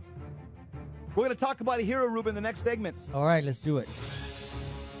 We're going to talk about a hero, Ruben, in the next segment. All right, let's do it.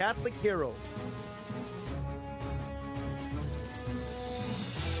 Catholic hero.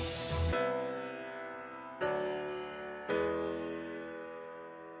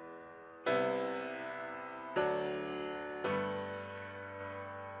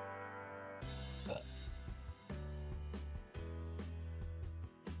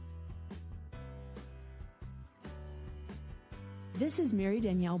 This is Mary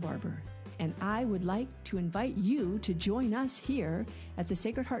Danielle Barber, and I would like to invite you to join us here at the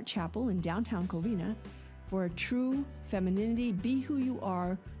Sacred Heart Chapel in downtown Covina for a True Femininity Be Who You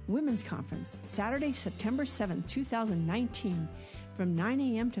Are Women's Conference, Saturday, September 7th, 2019, from 9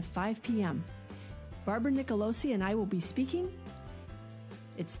 a.m. to 5 p.m. Barbara Nicolosi and I will be speaking.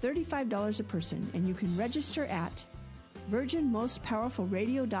 It's $35 a person, and you can register at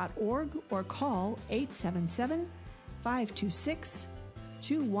virginmostpowerfulradio.org or call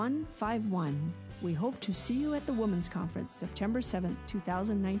 877-526-2151. We hope to see you at the Women's Conference, September 7th,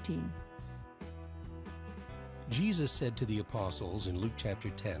 2019. Jesus said to the apostles in Luke chapter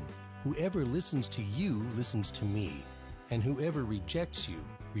 10, "Whoever listens to you listens to me, and whoever rejects you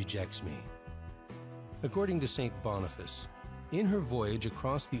rejects me." According to St. Boniface, in her voyage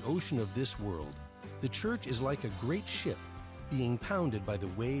across the ocean of this world, the church is like a great ship being pounded by the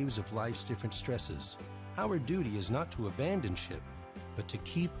waves of life's different stresses. Our duty is not to abandon ship, but to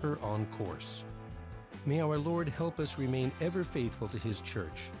keep her on course. May our Lord help us remain ever faithful to His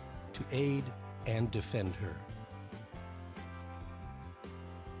church, to aid and defend her.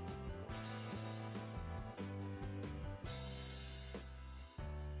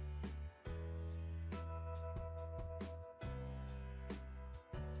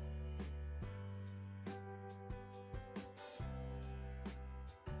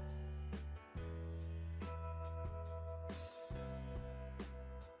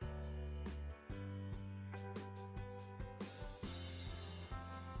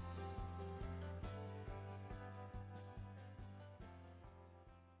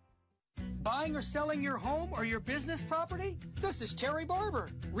 Buying or selling your home or your business property? This is Terry Barber.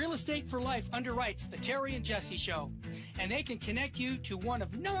 Real Estate for Life underwrites the Terry and Jesse Show. And they can connect you to one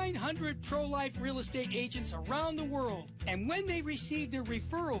of 900 pro-life real estate agents around the world. And when they receive their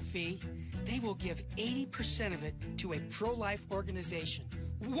referral fee, they will give 80% of it to a pro-life organization.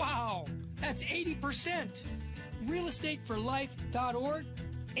 Wow! That's 80%! realestateforlife.org,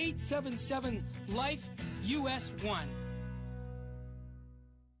 877-LIFE-US1.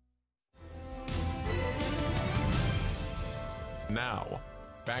 Now,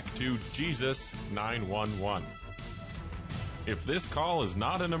 back to Jesus 911. If this call is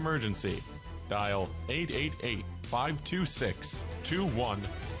not an emergency, dial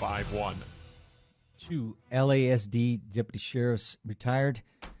 888-526-2151. Two LASD deputy sheriffs retired.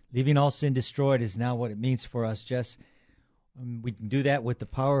 Leaving all sin destroyed is now what it means for us, Jess. We can do that with the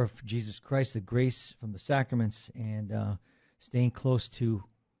power of Jesus Christ, the grace from the sacraments, and staying close to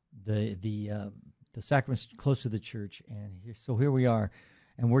the sacraments, close to the church. And here we are,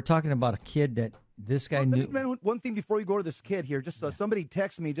 and we're talking about a kid that this guy knew. One thing before you go to this kid here, just somebody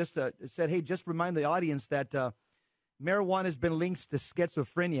texted me, just said, hey, just remind the audience that marijuana has been linked to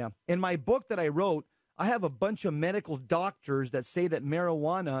schizophrenia. In my book that I wrote, I have a bunch of medical doctors that say that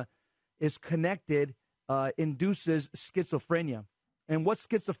marijuana is connected, induces schizophrenia. And what's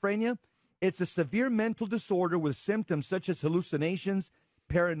schizophrenia? It's a severe mental disorder with symptoms such as hallucinations,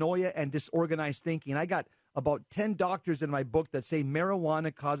 paranoia, and disorganized thinking. I got about 10 doctors in my book that say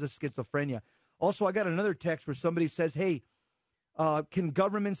marijuana causes schizophrenia. Also, I got another text where somebody says, hey, can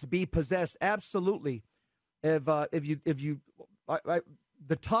governments be possessed? Absolutely. The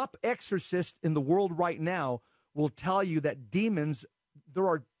top exorcist in the world right now will tell you that demons, there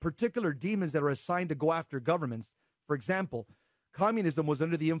are particular demons that are assigned to go after governments. For example, communism was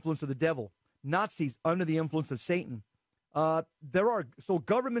under the influence of the devil. Nazis under the influence of Satan. So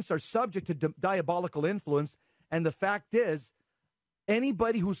governments are subject to diabolical influence, and the fact is,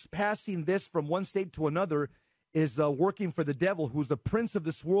 anybody who's passing this from one state to another is working for the devil, who's the prince of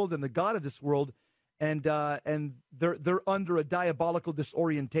this world and the god of this world, and they're under a diabolical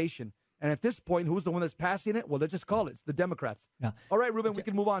disorientation. And at this point, who's the one that's passing it? Well, let's just call it. It's the Democrats. Yeah. All right, Ruben, we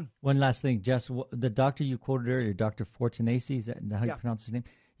can move on. One last thing, Jess. The doctor you quoted earlier, Dr. Fortunacy, is that how you pronounce his name?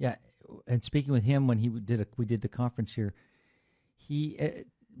 Yeah. And speaking with him when we did the conference here,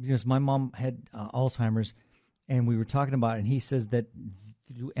 because my mom had Alzheimer's, and we were talking about it, and he says that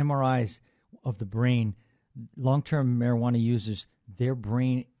through MRIs of the brain, long-term marijuana users, their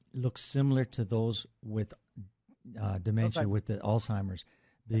brain looks similar to those with dementia, with the Alzheimer's.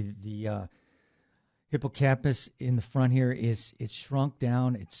 The hippocampus in the front here it's shrunk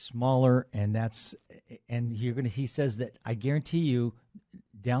down, it's smaller, and he says that I guarantee you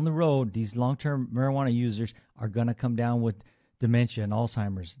down the road these long-term marijuana users are going to come down with dementia and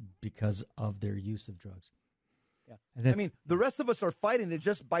Alzheimer's because of their use of drugs. Yeah. I mean, the rest of us are fighting it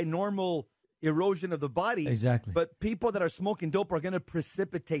just by normal erosion of the body. Exactly. But people that are smoking dope are going to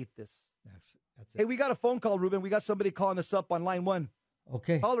precipitate this. That's it. Hey, we got a phone call, Ruben. We got somebody calling us up on line 1.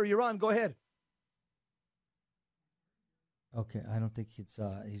 Okay. Caller, you're on. Go ahead. Okay, I don't think he's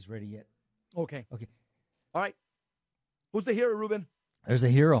ready yet. Okay. Okay. All right. Who's the hero, Ruben? There's a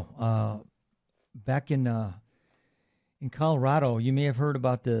hero. Back in Colorado, you may have heard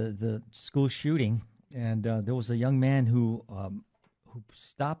about the school shooting, and there was a young man who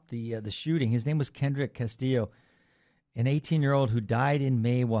stopped the shooting. His name was Kendrick Castillo, an 18-year-old who died in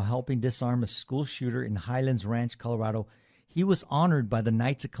May while helping disarm a school shooter in Highlands Ranch, Colorado. He was honored by the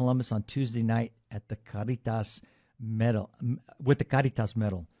Knights of Columbus on Tuesday night at the Caritas Medal, with the Caritas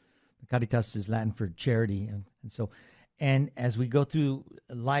Medal. The Caritas is Latin for charity, and as we go through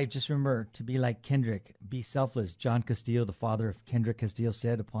life, just remember to be like Kendrick, be selfless. John Castillo, the father of Kendrick Castillo,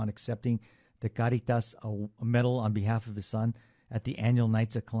 said upon accepting the Caritas medal on behalf of his son at the annual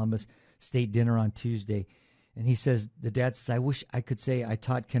Knights of Columbus state dinner on Tuesday. And he says, the dad says, I wish I could say I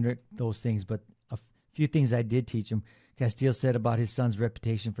taught Kendrick those things, but a few things I did teach him. Castillo said about his son's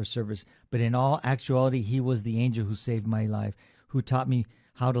reputation for service, but in all actuality, he was the angel who saved my life, who taught me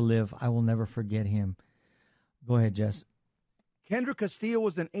how to live. I will never forget him. Go ahead, Jess. Kendrick Castillo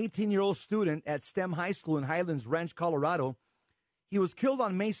was an 18-year-old student at STEM High School in Highlands Ranch, Colorado. He was killed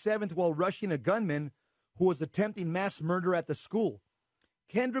on May 7th while rushing a gunman who was attempting mass murder at the school.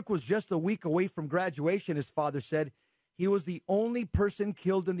 Kendrick was just a week away from graduation, his father said. He was the only person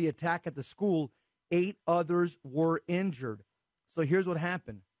killed in the attack at the school. 8 others were injured. So here's what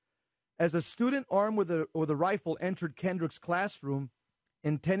happened. As a student armed with a rifle entered Kendrick's classroom,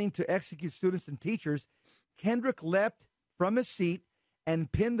 intending to execute students and teachers, Kendrick leapt from his seat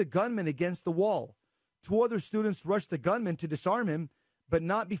and pinned the gunman against the wall. 2 other students rushed the gunman to disarm him, but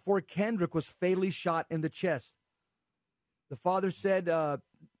not before Kendrick was fatally shot in the chest. The father said,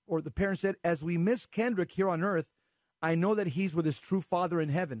 or the parent said, as we miss Kendrick here on earth, I know that he's with his true father in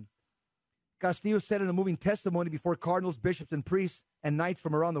heaven. Castillo said in a moving testimony before cardinals, bishops, and priests and knights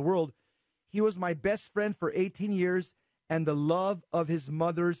from around the world, he was my best friend for 18 years and the love of his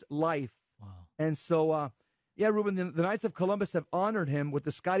mother's life. Wow. And so, yeah, Ruben, the Knights of Columbus have honored him with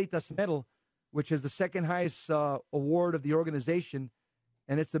the Scaritas Medal, which is the second highest award of the organization.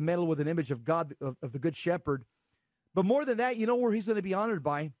 And it's a medal with an image of God, of the Good Shepherd. But more than that, you know where he's going to be honored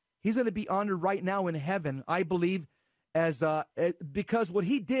by? He's going to be honored right now in heaven, I believe, as because what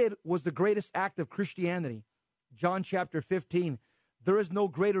he did was the greatest act of Christianity. John chapter 15, there is no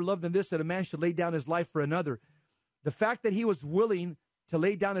greater love than this, that a man should lay down his life for another. The fact that he was willing to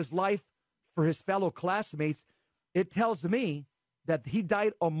lay down his life for his fellow classmates, it tells me that he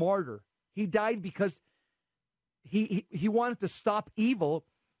died a martyr. He died because he wanted to stop evil,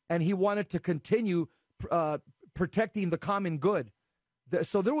 and he wanted to continue protecting the common good.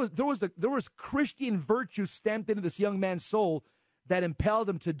 So there was Christian virtue stamped into this young man's soul that impelled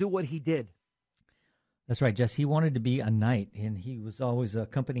him to do what he did. That's right, Jess. He wanted to be a knight, and he was always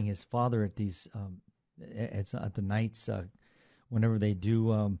accompanying his father at these at the nights whenever they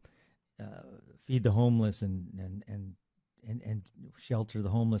do feed the homeless and shelter the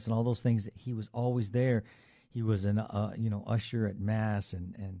homeless and all those things. He was always there. He was an usher at mass,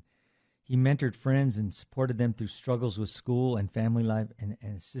 and he mentored friends and supported them through struggles with school and family life, and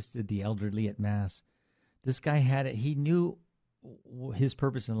assisted the elderly at mass. This guy had it. He knew his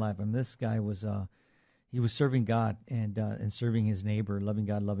purpose in life. I mean, this guy was he was serving God and serving his neighbor, loving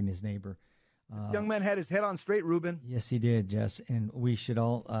God, loving his neighbor. Young man had his head on straight, Ruben. Yes, he did, Jess. And we should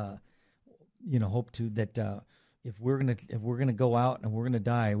all, hope to that if we're gonna go out and we're gonna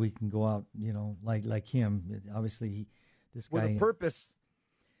die, we can go out, like him. Obviously, this guy with a purpose.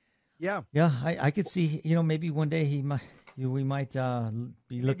 Yeah. Yeah, I could see. Maybe one day we might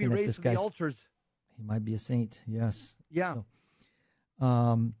be looking at this guy. The altars. He might be a saint. Yes. Yeah.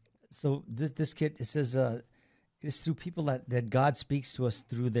 So this kid, it says it is through people that God speaks to us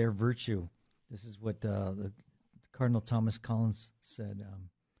through their virtue. This is what the Cardinal Thomas Collins said,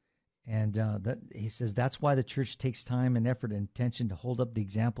 and that he says that's why the church takes time and effort and attention to hold up the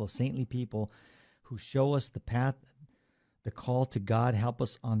example of saintly people who show us the path, the call to God. Help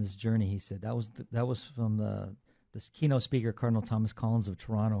us on this journey. He said that was from the keynote speaker, Cardinal Thomas Collins of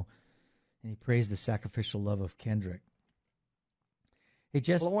Toronto, and he praised the sacrificial love of Kendrick. Hey,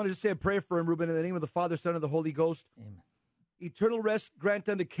 Jess. Well, I wanted to say a prayer for him, Ruben, in the name of the Father, Son, and the Holy Ghost. Amen. Eternal rest grant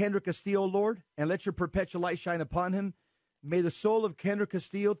unto Kendrick Castillo, Lord, and let your perpetual light shine upon him. May the soul of Kendrick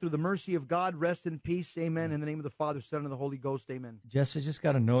Castillo, through the mercy of God, rest in peace. Amen. In the name of the Father, Son, and the Holy Ghost. Amen. Jess, I just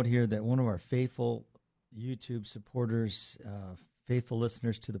got a note here that one of our faithful YouTube supporters, faithful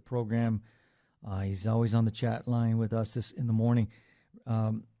listeners to the program, he's always on the chat line with us in the morning.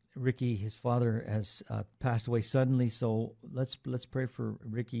 Ricky, his father, has passed away suddenly, so let's pray for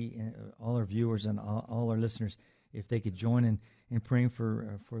Ricky and all our viewers and all our listeners, if they could join in praying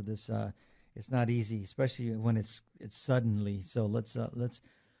for this. It's not easy, especially when it's suddenly. So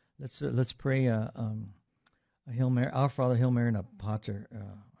let's pray a Hail Mary, Our Father, Hail Mary, and a Pater.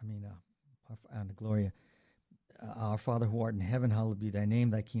 And Gloria. Our Father who art in heaven, hallowed be thy name.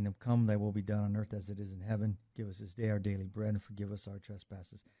 Thy kingdom come, thy will be done on earth as it is in heaven. Give us this day our daily bread, and forgive us our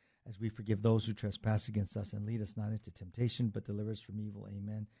trespasses, as we forgive those who trespass against us. And lead us not into temptation, but deliver us from evil.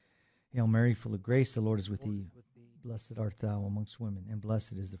 Amen. Hail Mary, full of grace, the Lord is with thee. Blessed art thou amongst women, and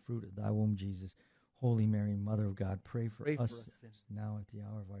blessed is the fruit of thy womb, Jesus. Holy Mary, Mother of God, pray for us now at the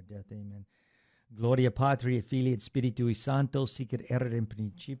hour of our death. Amen. Gloria Patri et Filii et Spiritui Sancto, sic et erat in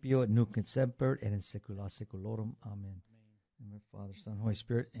principio et nunc et semper et in saecula saeculorum. Amen. Amen. Father, Son, Holy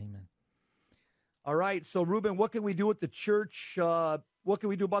Spirit. Amen. All right. So, Ruben, what can we do with the church? What can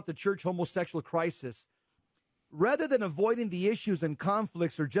we do about the church homosexual crisis? Rather than avoiding the issues and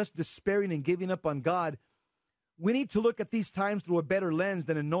conflicts or just despairing and giving up on God, we need to look at these times through a better lens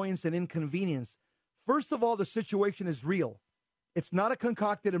than annoyance and inconvenience. First of all, the situation is real. It's not a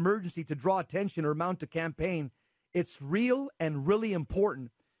concocted emergency to draw attention or mount a campaign. It's real and really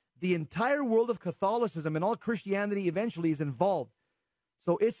important. The entire world of Catholicism and all Christianity eventually is involved.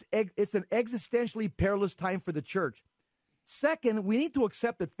 So it's an existentially perilous time for the church. Second, we need to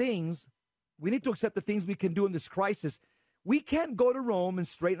accept the things we can do in this crisis. We can't go to Rome and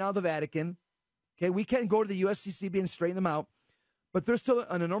straighten out the Vatican. Okay, we can't go to the USCCB and straighten them out. But there's still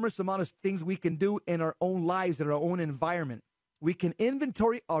an enormous amount of things we can do in our own lives, in our own environment. We can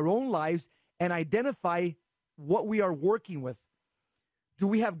inventory our own lives and identify what we are working with. Do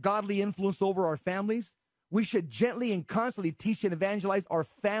we have godly influence over our families? We should gently and constantly teach and evangelize our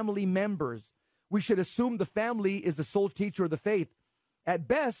family members. We should assume the family is the sole teacher of the faith. At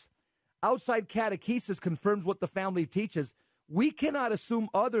best, outside catechesis confirms what the family teaches. We cannot assume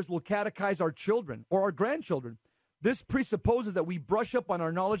others will catechize our children or our grandchildren. This presupposes that we brush up on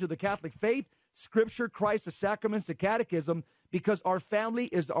our knowledge of the Catholic faith, Scripture, Christ, the sacraments, the catechism, because our family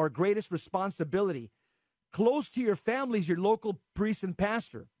is our greatest responsibility. Close to your family is your local priest and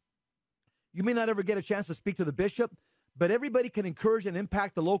pastor. You may not ever get a chance to speak to the bishop, but everybody can encourage and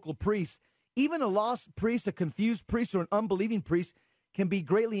impact the local priest. Even a lost priest, a confused priest, or an unbelieving priest can be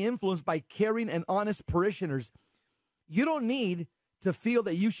greatly influenced by caring and honest parishioners. You don't need to feel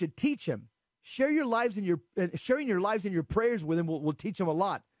that you should teach him. Sharing your lives and your prayers with him will teach him a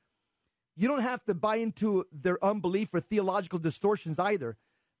lot. You don't have to buy into their unbelief or theological distortions either.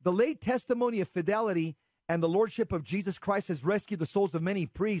 The late testimony of fidelity and the lordship of Jesus Christ has rescued the souls of many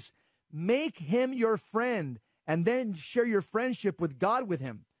priests. Make him your friend and then share your friendship with God with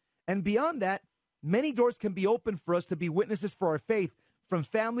him. And beyond that, many doors can be opened for us to be witnesses for our faith, from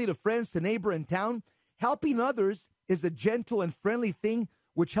family to friends to neighbor and town. Helping others is a gentle and friendly thing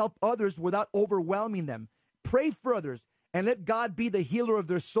which help others without overwhelming them. Pray for others and let God be the healer of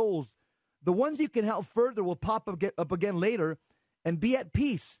their souls. The ones you can help further will pop up again later, and be at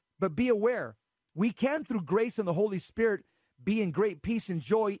peace, but be aware. We can, through grace and the Holy Spirit, be in great peace and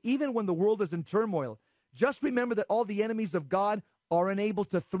joy, even when the world is in turmoil. Just remember that all the enemies of God are unable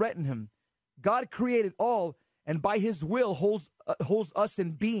to threaten him. God created all, and by his will holds us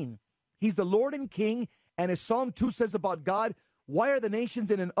in being. He's the Lord and King, and as Psalm 2 says about God, why are the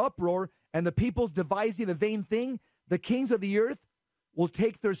nations in an uproar and the peoples devising a vain thing? The kings of the earth will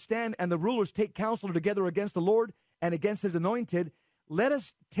take their stand, and the rulers take counsel together against the Lord and against his anointed. Let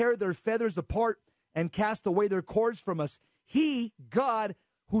us tear their feathers apart and cast away their cords from us. He, God,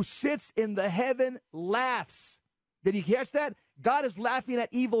 who sits in the heaven, laughs. Did you catch that? God is laughing at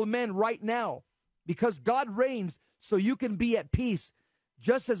evil men right now because God reigns, so you can be at peace,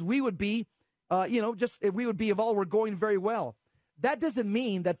 just as we would be, just if we would be if all were going very well. That doesn't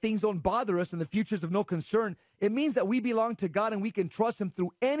mean that things don't bother us and the future's of no concern. It means that we belong to God and we can trust him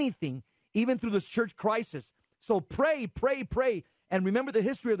through anything, even through this church crisis. So pray, pray, pray. And remember the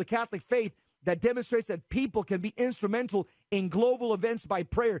history of the Catholic faith that demonstrates that people can be instrumental in global events by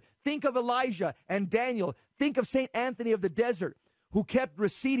prayer. Think of Elijah and Daniel. Think of St. Anthony of the Desert, who kept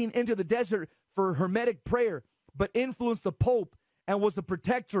receding into the desert for hermetic prayer, but influenced the Pope and was a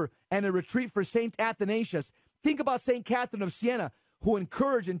protector and a retreat for St. Athanasius. Think about St. Catherine of Siena, who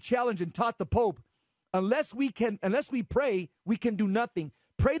encouraged and challenged and taught the Pope. Unless we pray, we can do nothing.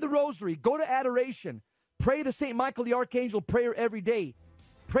 Pray the rosary, go to adoration, pray the St. Michael the Archangel prayer every day.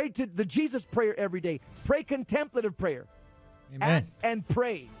 Pray to the Jesus prayer every day. Pray contemplative prayer. Amen. And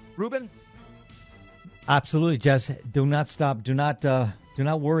pray. Ruben? Absolutely, Jess. Do not stop. Do not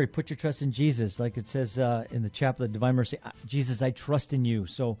worry. Put your trust in Jesus, like it says in the Chaplet of Divine Mercy. Jesus, I trust in you.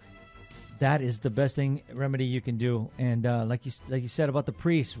 So that is the best remedy you can do. And like you said about the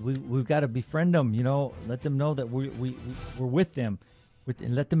priests, we've got to befriend them. Let them know that we're with them,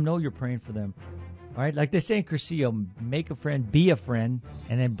 and let them know you're praying for them. All right, like they say in Cursillo, make a friend, be a friend,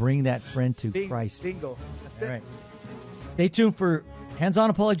 and then bring that friend to Christ. Bingo. All right. Stay tuned for Hands-On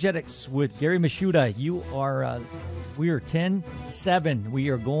Apologetics with Gary Mishuda. We are 10-7. We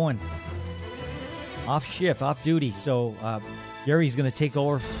are going off shift, off duty. So Gary's going to take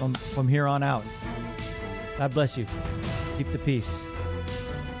over from here on out. God bless you. Keep the peace.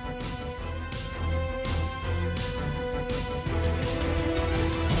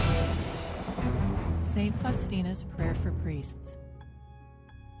 St. Faustina's Prayer for Priests.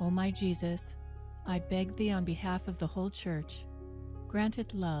 O my Jesus, I beg thee on behalf of the whole Church, grant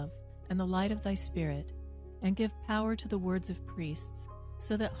it love and the light of thy Spirit, and give power to the words of priests,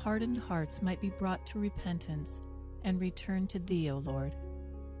 so that hardened hearts might be brought to repentance and return to thee, O Lord.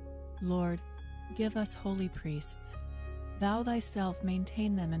 Lord, give us holy priests. Thou thyself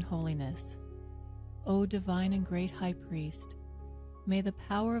maintain them in holiness. O divine and great High Priest, may the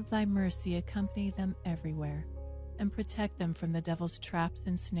power of thy mercy accompany them everywhere, and protect them from the devil's traps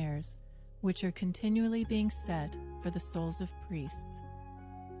and snares, which are continually being set for the souls of priests.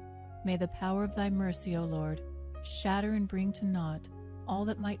 May the power of thy mercy, O Lord, shatter and bring to naught all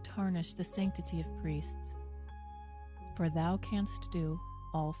that might tarnish the sanctity of priests. For thou canst do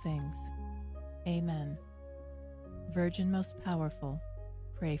all things. Amen. Virgin most powerful,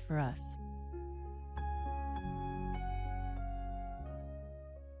 pray for us.